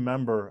to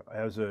remember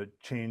as a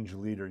change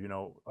leader,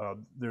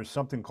 there's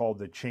something called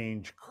the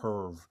change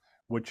curve,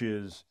 which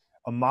is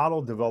a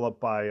model developed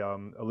by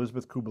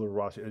Elizabeth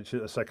Kubler-Ross, she's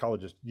a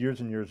psychologist, years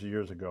and years and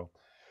years ago,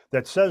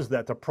 that says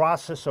that the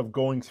process of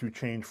going through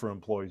change for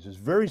employees is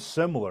very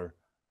similar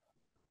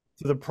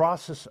to the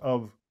process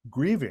of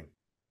grieving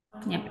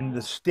and the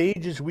Yep.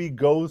 stages we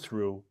go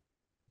through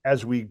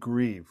as we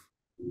grieve.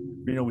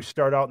 We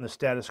start out in the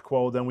status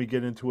quo, then we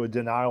get into a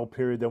denial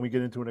period, then we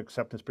get into an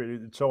acceptance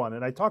period, and so on.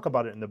 And I talk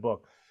about it in the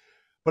book.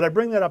 But I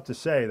bring that up to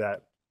say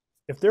that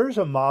if there's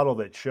a model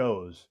that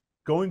shows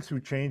going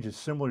through change is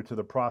similar to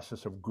the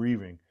process of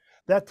grieving,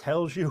 that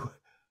tells you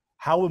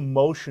how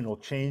emotional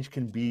change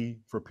can be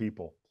for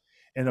people.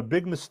 And a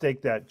big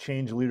mistake that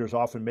change leaders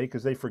often make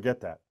is they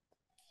forget that.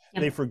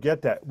 They Yep.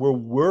 forget that we're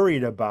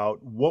worried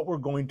about what we're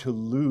going to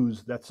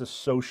lose that's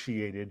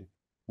associated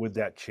with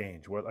that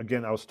change. Well,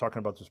 again, I was talking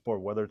about this before,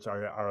 whether it's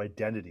our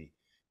identity,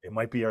 it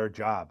might be our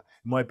job,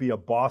 it might be a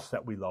boss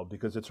that we love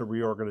because it's a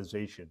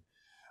reorganization.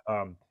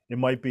 It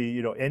might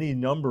be, any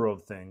number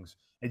of things.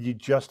 And you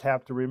just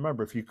have to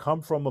remember, if you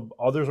come from a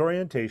others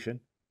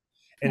orientation,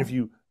 and if Yep.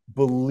 you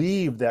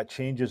believe that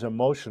change is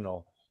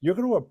emotional, you're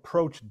going to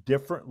approach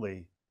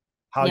differently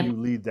how you Yep.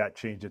 lead that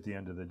change at the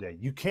end of the day.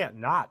 You can't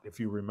not if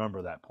you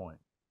remember that point.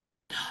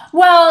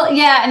 Well,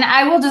 yeah, and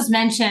I will just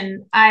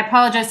mention, I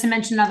apologize to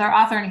mention another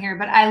author in here,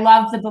 but I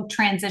love the book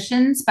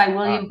Transitions by Ah,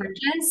 William yep,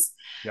 Bridges.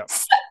 yep.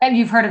 So,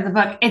 you've heard of the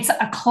book. It's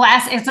a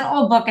class, it's an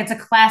old book, it's a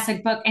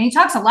classic book. And he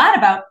talks a lot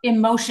about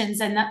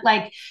emotions and that,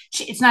 like,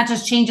 it's not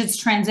just change, it's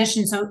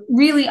transition. So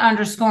really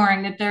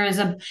underscoring that there is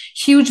a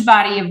huge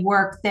body of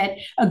work that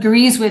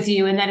agrees with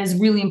you and that is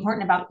really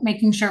important about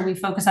making sure we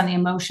focus on the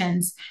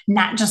emotions,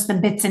 not just the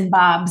bits and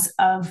bobs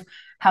of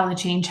how the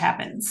change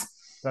happens.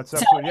 That's So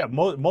absolutely,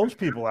 yeah. Most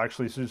people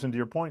actually, Susan, to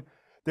your point,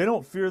 they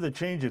don't fear the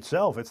change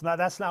itself.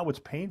 That's not what's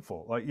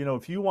painful. Like,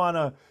 if you want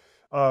to,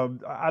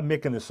 I'm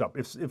making this up.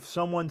 If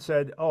someone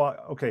said, oh,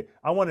 okay,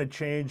 I want to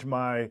change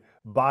my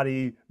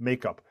body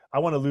makeup. I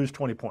want to lose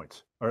 20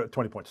 points or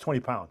 20 points, 20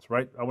 pounds,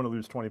 right? I want to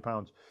lose 20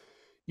 pounds.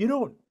 You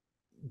don't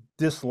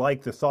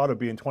dislike the thought of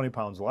being 20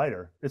 pounds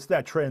lighter. It's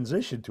that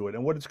transition to it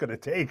and what it's going to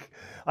take.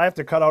 I have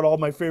to cut out all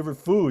my favorite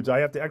foods. I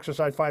have to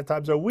exercise 5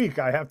 times a week.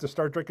 I have to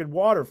start drinking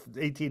water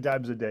 18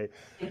 times a day.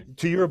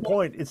 To your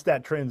point, it's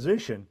that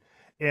transition.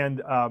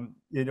 And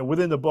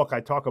within the book, I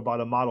talk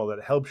about a model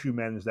that helps you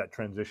manage that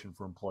transition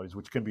for employees,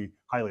 which can be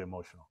highly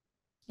emotional.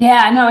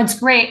 yeah, no, it's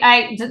great.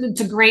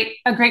 It's a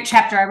great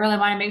chapter. I really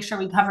want to make sure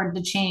we covered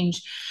the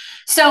change.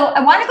 So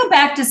I want to go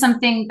back to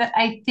something that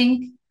I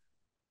think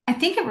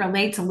it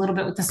relates a little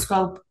bit with the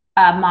scope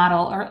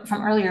model or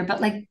from earlier,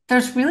 but like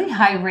there's really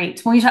high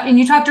rates when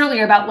you talked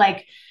earlier about,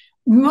 like,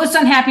 most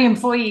unhappy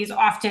employees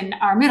often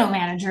are middle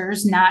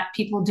managers, not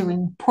people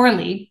doing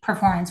poorly,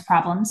 performance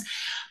problems.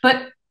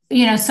 But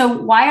so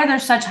why are there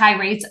such high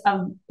rates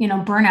of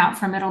burnout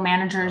for middle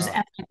managers, Uh,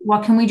 and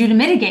what can we do to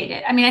mitigate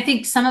it? I mean, I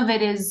think some of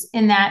it is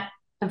in that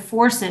the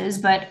forces,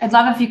 but I'd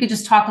love if you could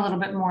just talk a little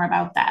bit more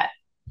about that.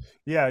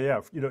 Yeah, yeah.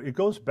 It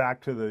goes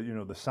back to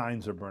the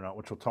signs of burnout,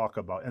 which we'll talk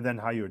about, and then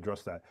how you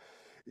address that.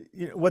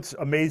 What's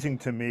amazing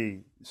to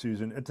me,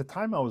 Susan, at the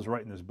time I was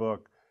writing this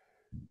book,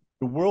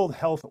 the World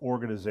Health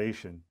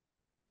Organization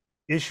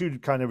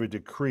issued kind of a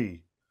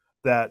decree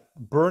that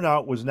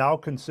burnout was now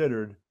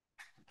considered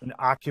an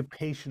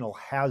occupational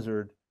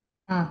hazard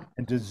Mm.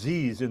 and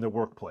disease in the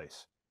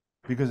workplace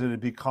because it had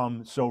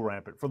become so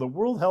rampant. For the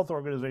World Health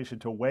Organization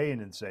to weigh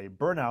in and say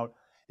burnout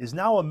is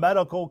now a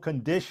medical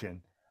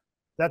condition,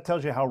 that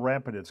tells you how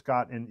rampant it's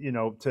got. And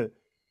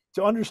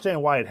to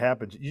understand why it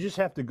happens, you just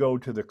have to go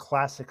to the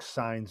classic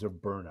signs of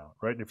burnout,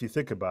 right? And if you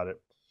think about it,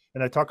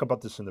 and I talk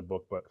about this in the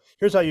book, but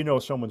here's how you know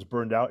someone's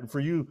burned out. And for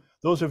you,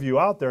 those of you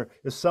out there,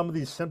 if some of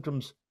these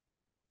symptoms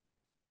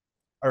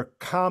are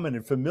common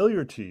and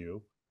familiar to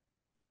you,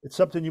 it's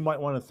something you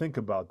might want to think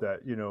about. That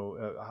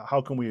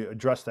how can we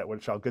address that,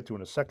 which I'll get to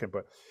in a second.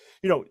 But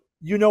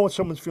when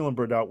someone's feeling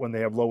burned out when they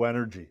have low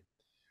energy,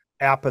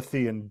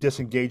 apathy and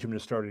disengagement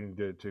is starting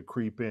to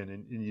creep in,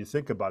 and you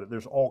think about it,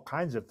 there's all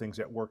kinds of things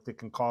at work that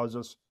can cause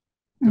us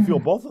to feel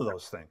Mm. both of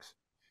those things.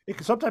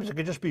 Sometimes it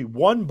could just be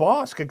one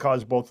boss can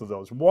cause both of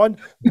those. One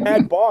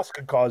bad boss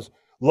can cause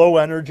low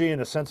energy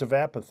and a sense of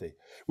apathy.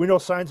 We know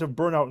signs of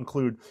burnout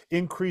include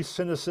increased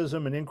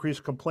cynicism and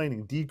increased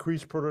complaining,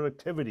 decreased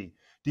productivity,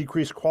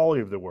 decreased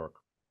quality of the work,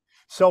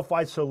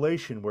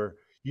 self-isolation, where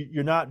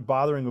you're not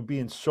bothering with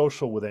being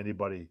social with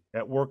anybody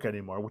at work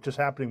anymore, which is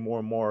happening more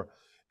and more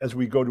as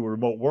we go to a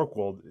remote work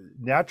world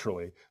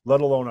naturally,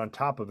 let alone on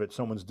top of it,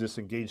 someone's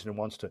disengaged and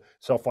wants to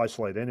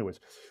self-isolate anyways.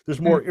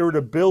 There's more Mm.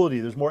 irritability,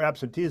 there's more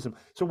absenteeism.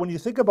 So when you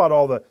think about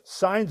all the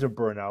signs of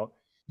burnout,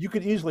 you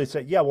could easily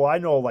say, yeah, well, I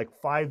know like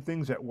 5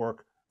 things at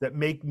work that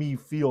make me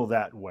feel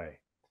that way.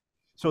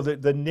 So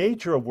the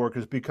nature of work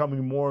is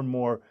becoming more and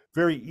more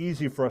very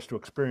easy for us to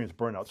experience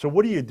burnout. So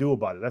what do you do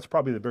about it? That's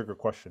probably the bigger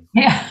question.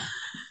 Yeah.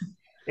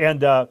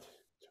 And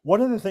one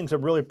of the things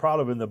I'm really proud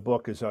of in the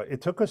book is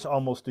it took us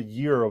almost a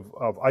year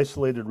of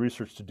isolated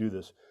research to do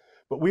this,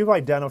 but we've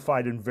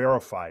identified and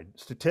verified,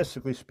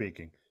 statistically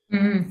speaking,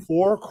 Mm.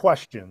 4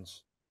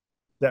 questions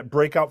that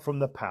break out from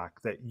the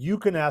pack that you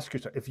can ask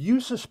yourself if you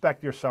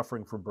suspect you're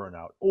suffering from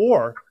burnout,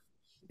 or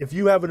if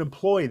you have an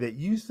employee that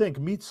you think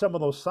meets some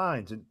of those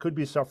signs and could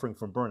be suffering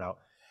from burnout.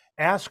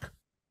 Ask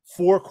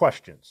 4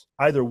 questions,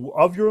 either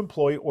of your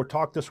employee or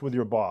talk this with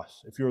your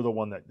boss if you're the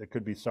one that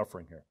could be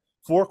suffering here.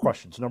 4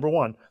 questions. Number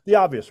one, the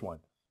obvious one.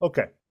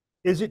 Okay,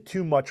 is it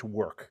too much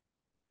work?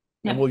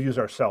 And Yeah. we'll use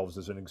ourselves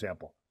as an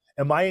example.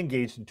 Am I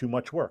engaged in too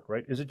much work,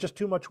 right? Is it just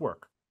too much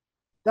work?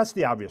 That's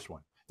the obvious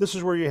one. This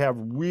is where you have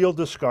real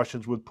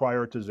discussions with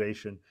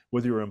prioritization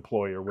with your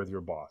employer, with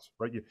your boss,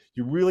 right?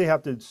 You really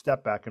have to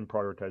step back and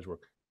prioritize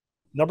work.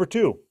 Number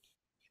two,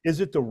 is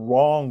it the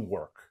wrong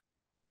work?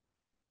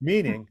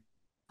 Meaning,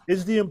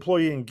 is the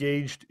employee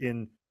engaged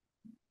in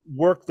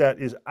work that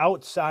is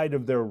outside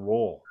of their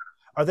role?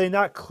 Are they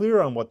not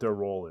clear on what their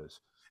role is?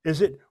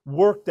 Is it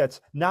work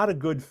that's not a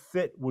good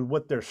fit with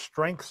what their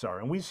strengths are?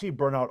 And we see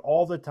burnout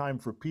all the time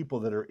for people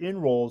that are in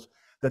roles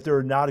that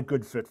they're not a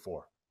good fit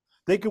for.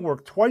 They can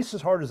work twice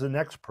as hard as the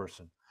next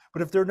person,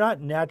 but if they're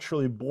not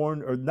naturally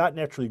born or not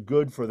naturally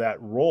good for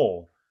that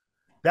role,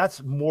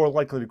 that's more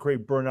likely to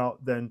create burnout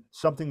than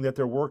something that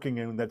they're working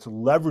in that's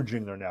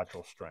leveraging their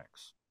natural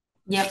strengths.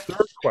 Yep.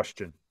 Third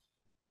question,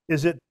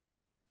 is it,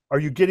 are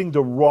you getting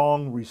the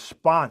wrong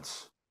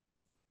response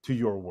to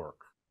your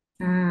work?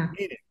 Mm.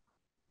 Meaning,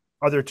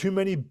 are there too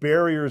many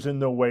barriers in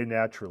the way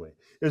naturally?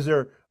 Is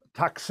there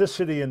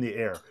toxicity in the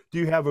air? Do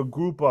you have a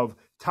group of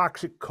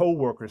toxic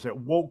coworkers that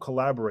won't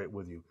collaborate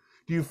with you?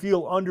 Do you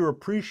feel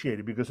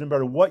underappreciated because no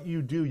matter what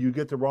you do, you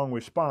get the wrong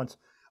response?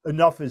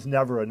 Enough is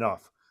never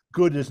enough.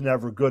 Good is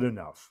never good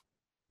enough.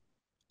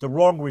 The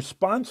wrong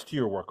response to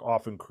your work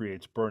often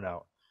creates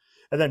burnout.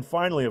 And then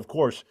finally, of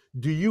course,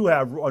 do you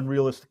have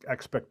unrealistic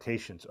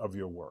expectations of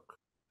your work?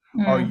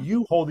 Are Mm.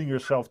 you holding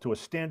yourself to a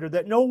standard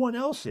that no one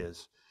else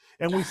is?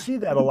 And we see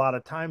that a lot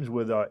of times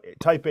with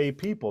type A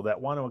people that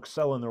want to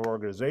excel in their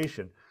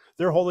organization.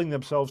 They're holding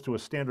themselves to a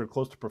standard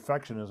close to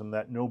perfectionism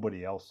that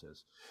nobody else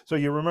is. So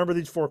you remember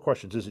these 4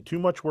 questions. Is it too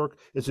much work?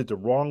 Is it the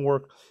wrong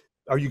work?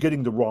 Are you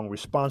getting the wrong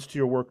response to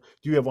your work?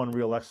 Do you have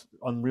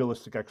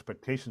unrealistic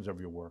expectations of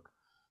your work?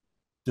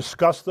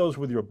 Discuss those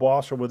with your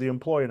boss or with the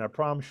employee, and I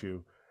promise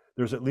you,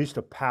 there's at least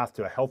a path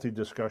to a healthy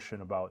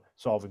discussion about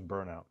solving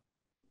burnout.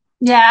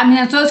 Yeah, I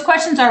mean, those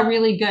questions are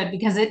really good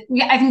because I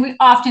think we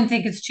often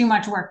think it's too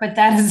much work, but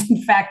that is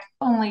in fact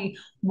only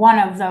one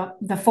of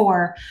the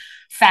four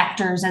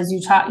factors as you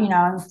talk,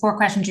 4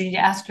 questions you need to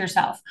ask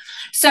yourself.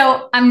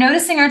 So I'm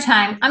noticing our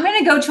time. I'm going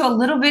to go to a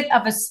little bit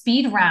of a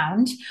speed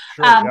round,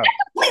 Sure, not yeah.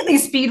 completely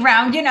speed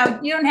round. You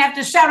don't have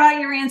to shout out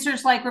your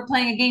answers like we're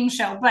playing a game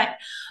show, but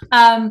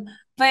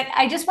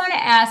I just want to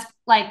ask,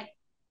 like,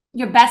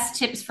 your best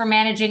tips for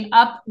managing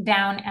up,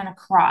 down, and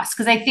across?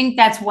 Because I think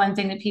that's one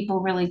thing that people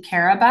really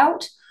care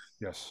about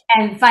Yes.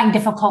 and find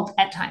difficult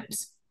at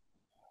times.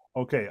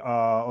 Okay,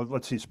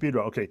 let's see, speed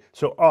round. Okay,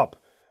 so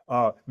up,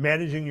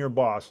 managing your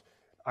boss.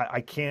 I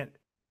can't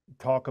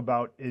talk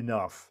about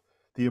enough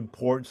the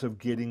importance of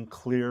getting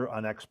clear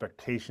on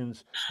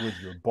expectations with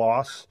your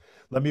boss.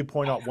 Let me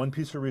point out one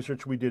piece of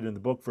research we did in the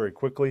book very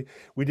quickly.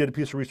 We did a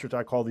piece of research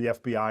I call the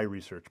FBI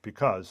research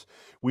because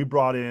we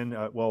brought in,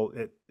 at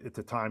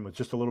the time, it was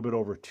just a little bit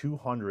over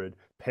 200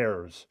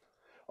 pairs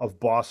of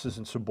bosses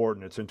and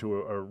subordinates into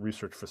a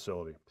research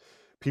facility.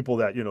 People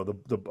that,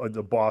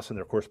 the boss and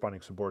their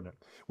corresponding subordinate.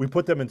 We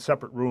put them in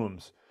separate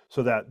rooms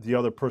so that the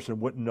other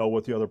person wouldn't know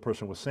what the other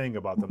person was saying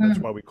about them. That's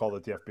Mhm. why we call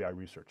it the FBI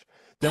research.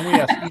 Then we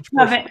ask each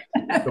Love person,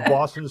 it. the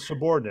boss and the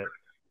subordinate,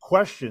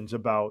 questions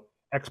about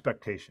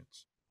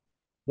expectations.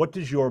 What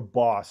does your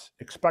boss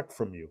expect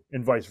from you,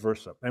 and vice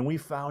versa? And we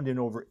found in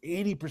over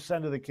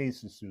 80% of the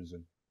cases,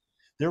 Susan,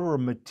 there were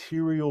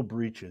material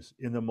breaches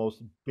in the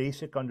most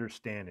basic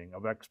understanding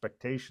of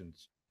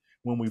expectations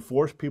when we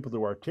forced people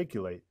to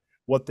articulate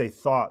what they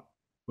thought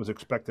was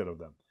expected of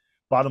them.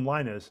 Bottom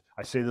line is,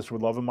 I say this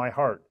with love in my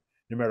heart,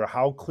 no matter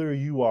how clear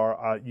you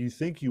are, you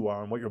think you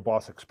are on what your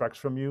boss expects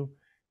from you,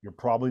 you're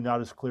probably not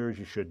as clear as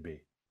you should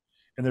be.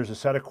 And there's a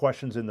set of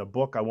questions in the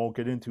book I won't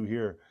get into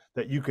here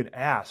that you can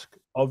ask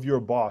of your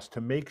boss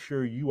to make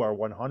sure you are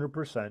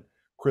 100%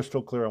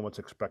 crystal clear on what's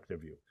expected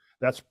of you.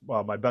 That's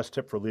my best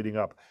tip for leading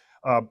up.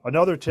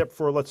 Another tip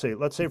for, let's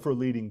say for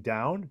leading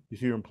down to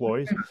your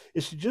employees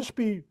is to just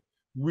be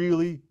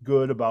really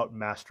good about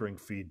mastering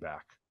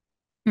feedback.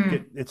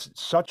 Mm. It's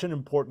such an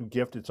important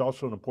gift. It's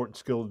also an important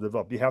skill to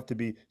develop. You have to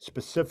be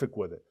specific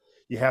with it.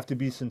 You have to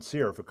be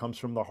sincere if it comes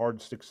from the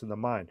heart, sticks in the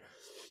mind.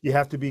 You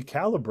have to be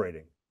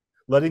calibrating,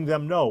 letting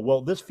them know,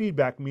 well, this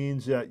feedback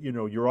means that,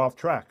 you're off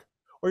track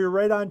or you're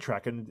right on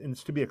track, and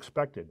it's to be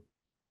expected.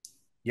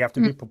 You have to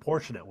Mm. be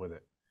proportionate with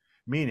it,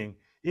 meaning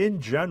in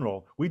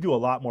general, we do a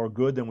lot more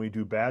good than we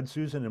do bad,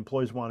 Susan.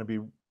 Employees want to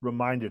be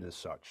reminded as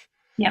such.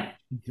 Yep.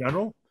 In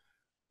general,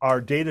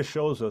 our data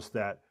shows us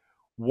that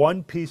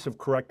one piece of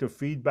corrective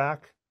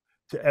feedback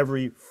to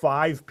every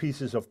 5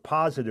 pieces of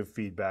positive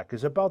feedback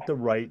is about the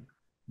right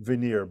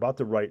veneer, about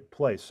the right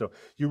place. So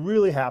you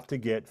really have to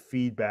get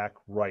feedback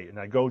right. And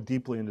I go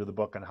deeply into the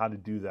book on how to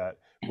do that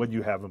when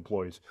you have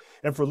employees.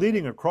 And for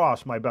leading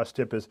across, my best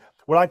tip is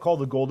what I call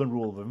the golden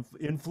rule of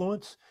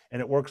influence.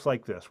 And it works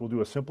like this. We'll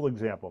do a simple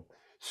example.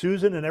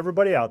 Susan and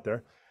everybody out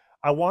there,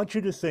 I want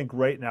you to think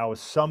right now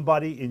as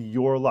somebody in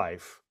your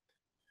life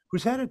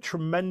who's had a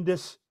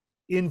tremendous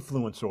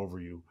influence over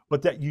you,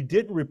 but that you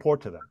didn't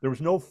report to them. There was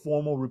no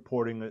formal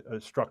reporting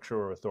structure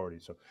or authority.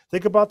 So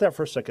think about that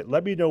for a second.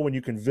 Let me know when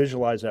you can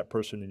visualize that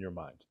person in your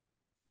mind.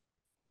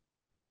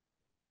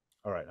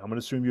 All right, I'm going to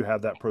assume you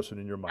have that person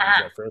in your mind. Is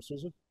Ah, that fair,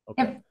 Susan?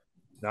 Okay. yep.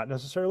 Not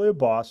necessarily a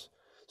boss,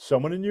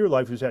 someone in your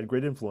life who's had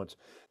great influence.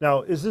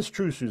 Now, is this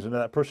true, Susan,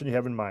 that person you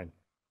have in mind?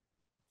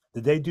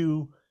 Did they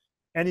do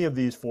any of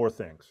these 4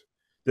 things?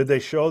 Did they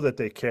show that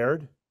they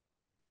cared?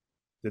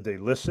 Did they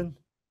listen?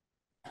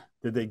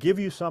 Did they give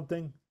you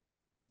something?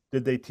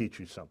 Did they teach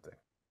you something?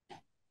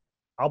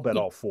 I'll bet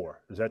Yeah. all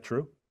 4. Is that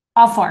true?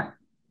 All four.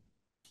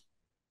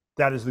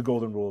 That is the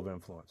golden rule of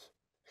influence.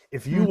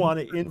 If you Mhm. want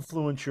to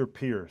influence your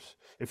peers,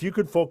 if you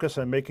could focus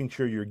on making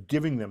sure you're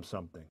giving them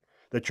something,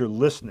 that you're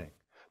listening,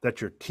 that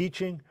you're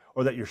teaching,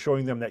 or that you're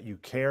showing them that you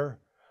care,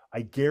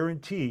 I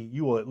guarantee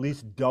you will at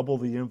least double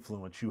the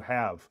influence you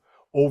have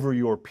over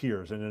your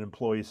peers in an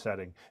employee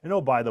setting. And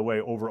oh, by the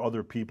way, over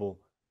other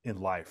people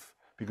in life,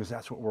 because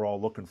that's what we're all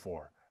looking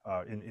for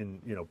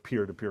in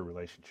peer-to-peer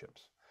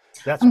relationships.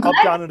 That's I'm up,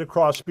 glad down, and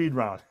across speed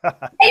round.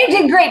 you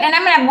did great. And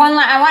I'm gonna have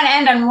I want to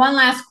end on one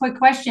last quick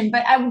question,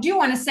 but I do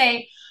want to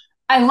say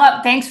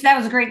thanks for that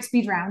was a great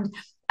speed round.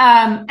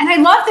 And I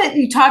love that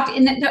you talked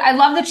I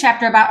love the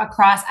chapter about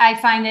across. I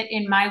find that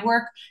in my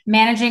work,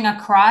 managing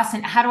across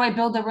and how do I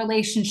build a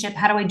relationship?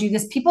 How do I do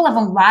this? People have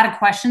a lot of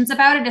questions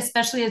about it,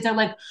 especially as they're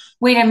like,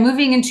 wait, I'm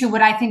moving into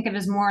what I think of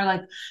as more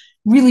like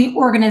really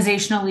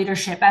organizational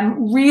leadership.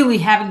 I'm really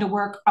having to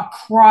work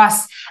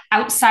across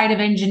outside of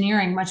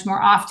engineering much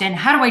more often.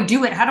 How do I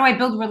do it? How do I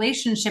build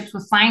relationships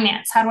with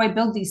finance? How do I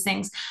build these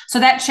things? So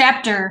that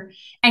chapter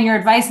and your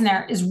advice in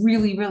there is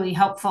really, really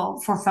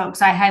helpful for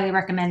folks. I highly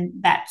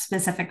recommend that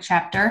specific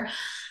chapter.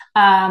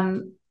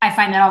 I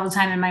find that all the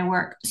time in my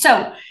work.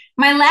 So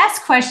my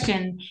last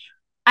question,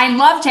 I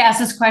love to ask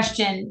this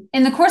question.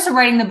 In the course of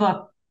writing the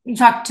book, you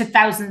talked to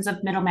thousands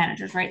of middle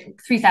managers, right?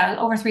 3,000,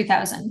 over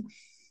 3,000.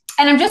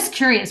 And I'm just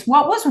curious,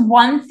 what was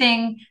one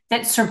thing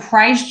that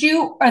surprised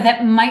you or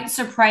that might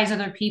surprise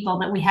other people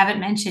that we haven't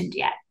mentioned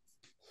yet?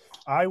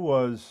 I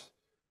was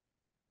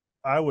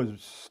I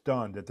was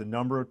stunned at the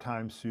number of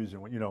times, Susan,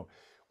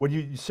 when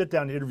you sit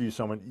down to interview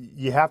someone,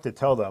 you have to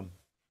tell them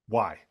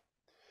why.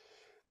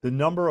 The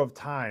number of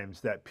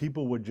times that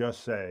people would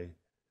just say,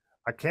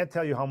 I can't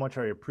tell you how much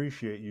I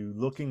appreciate you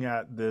looking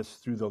at this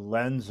through the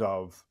lens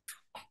of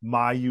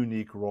my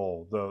unique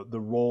role, the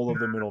role of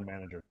the middle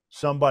manager,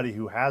 somebody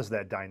who has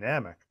that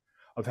dynamic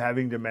of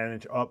having to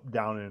manage up,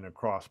 down, and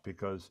across,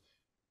 because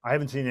I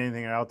haven't seen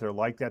anything out there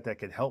like that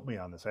could help me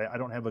on this. I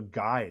don't have a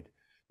guide.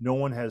 No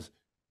one has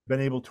been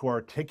able to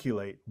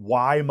articulate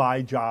why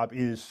my job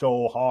is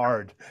so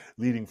hard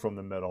leading from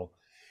the middle.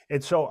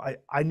 And so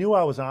I knew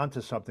I was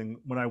onto something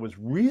when I was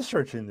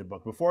researching the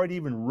book before I'd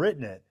even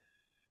written it,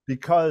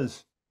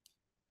 because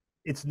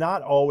it's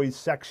not always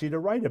sexy to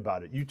write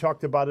about it. You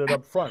talked about it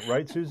up front,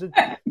 right, Susan?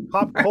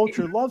 Pop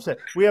culture loves it.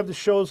 We have the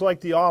shows like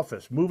The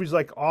Office, movies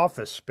like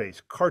Office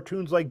Space,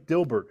 cartoons like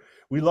Dilbert.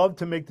 We love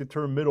to make the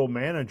term middle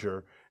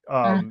manager.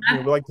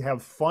 We like to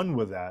have fun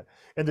with that.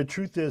 And the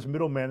truth is,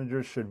 middle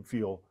managers should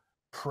feel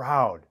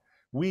proud.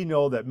 We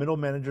know that middle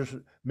managers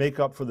make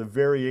up for the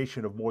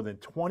variation of more than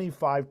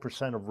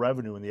 25% of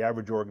revenue in the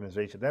average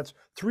organization. That's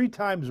 3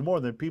 times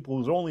more than people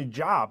whose only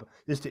job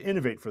is to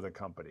innovate for the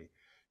company.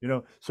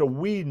 So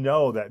we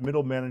know that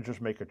middle managers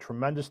make a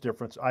tremendous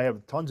difference. I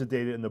have tons of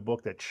data in the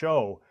book that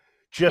show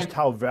just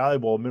how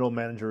valuable a middle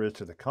manager is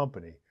to the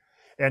company.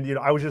 And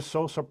I was just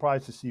so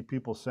surprised to see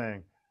people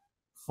saying,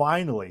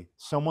 finally,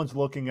 someone's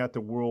looking at the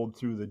world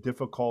through the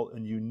difficult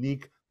and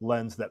unique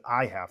lens that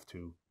I have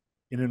to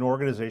in an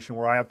organization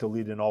where I have to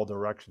lead in all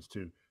directions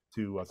to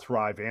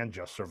thrive and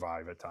just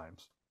survive at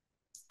times.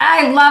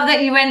 I love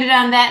that you ended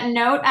on that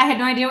note. I had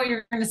no idea what you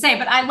were going to say,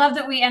 but I love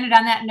that we ended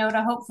on that note,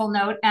 a hopeful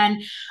note.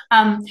 And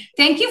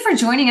thank you for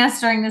joining us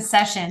during this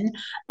session.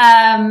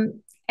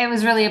 It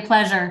was really a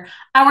pleasure.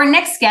 Our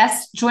next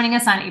guest joining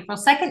us on April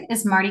 2nd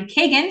is Marty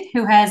Kagan,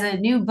 who has a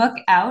new book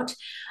out.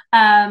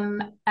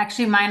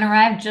 Actually, mine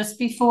arrived just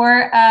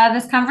before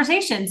this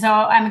conversation. So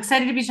I'm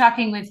excited to be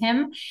talking with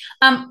him.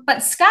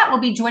 But Scott will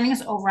be joining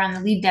us over on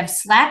the Lead Dev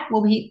Slack,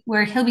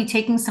 where he'll be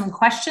taking some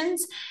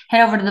questions.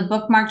 Head over to the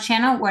Bookmark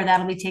channel where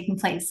that'll be taking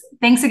place.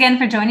 Thanks again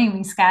for joining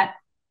me, Scott.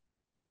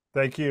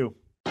 Thank you.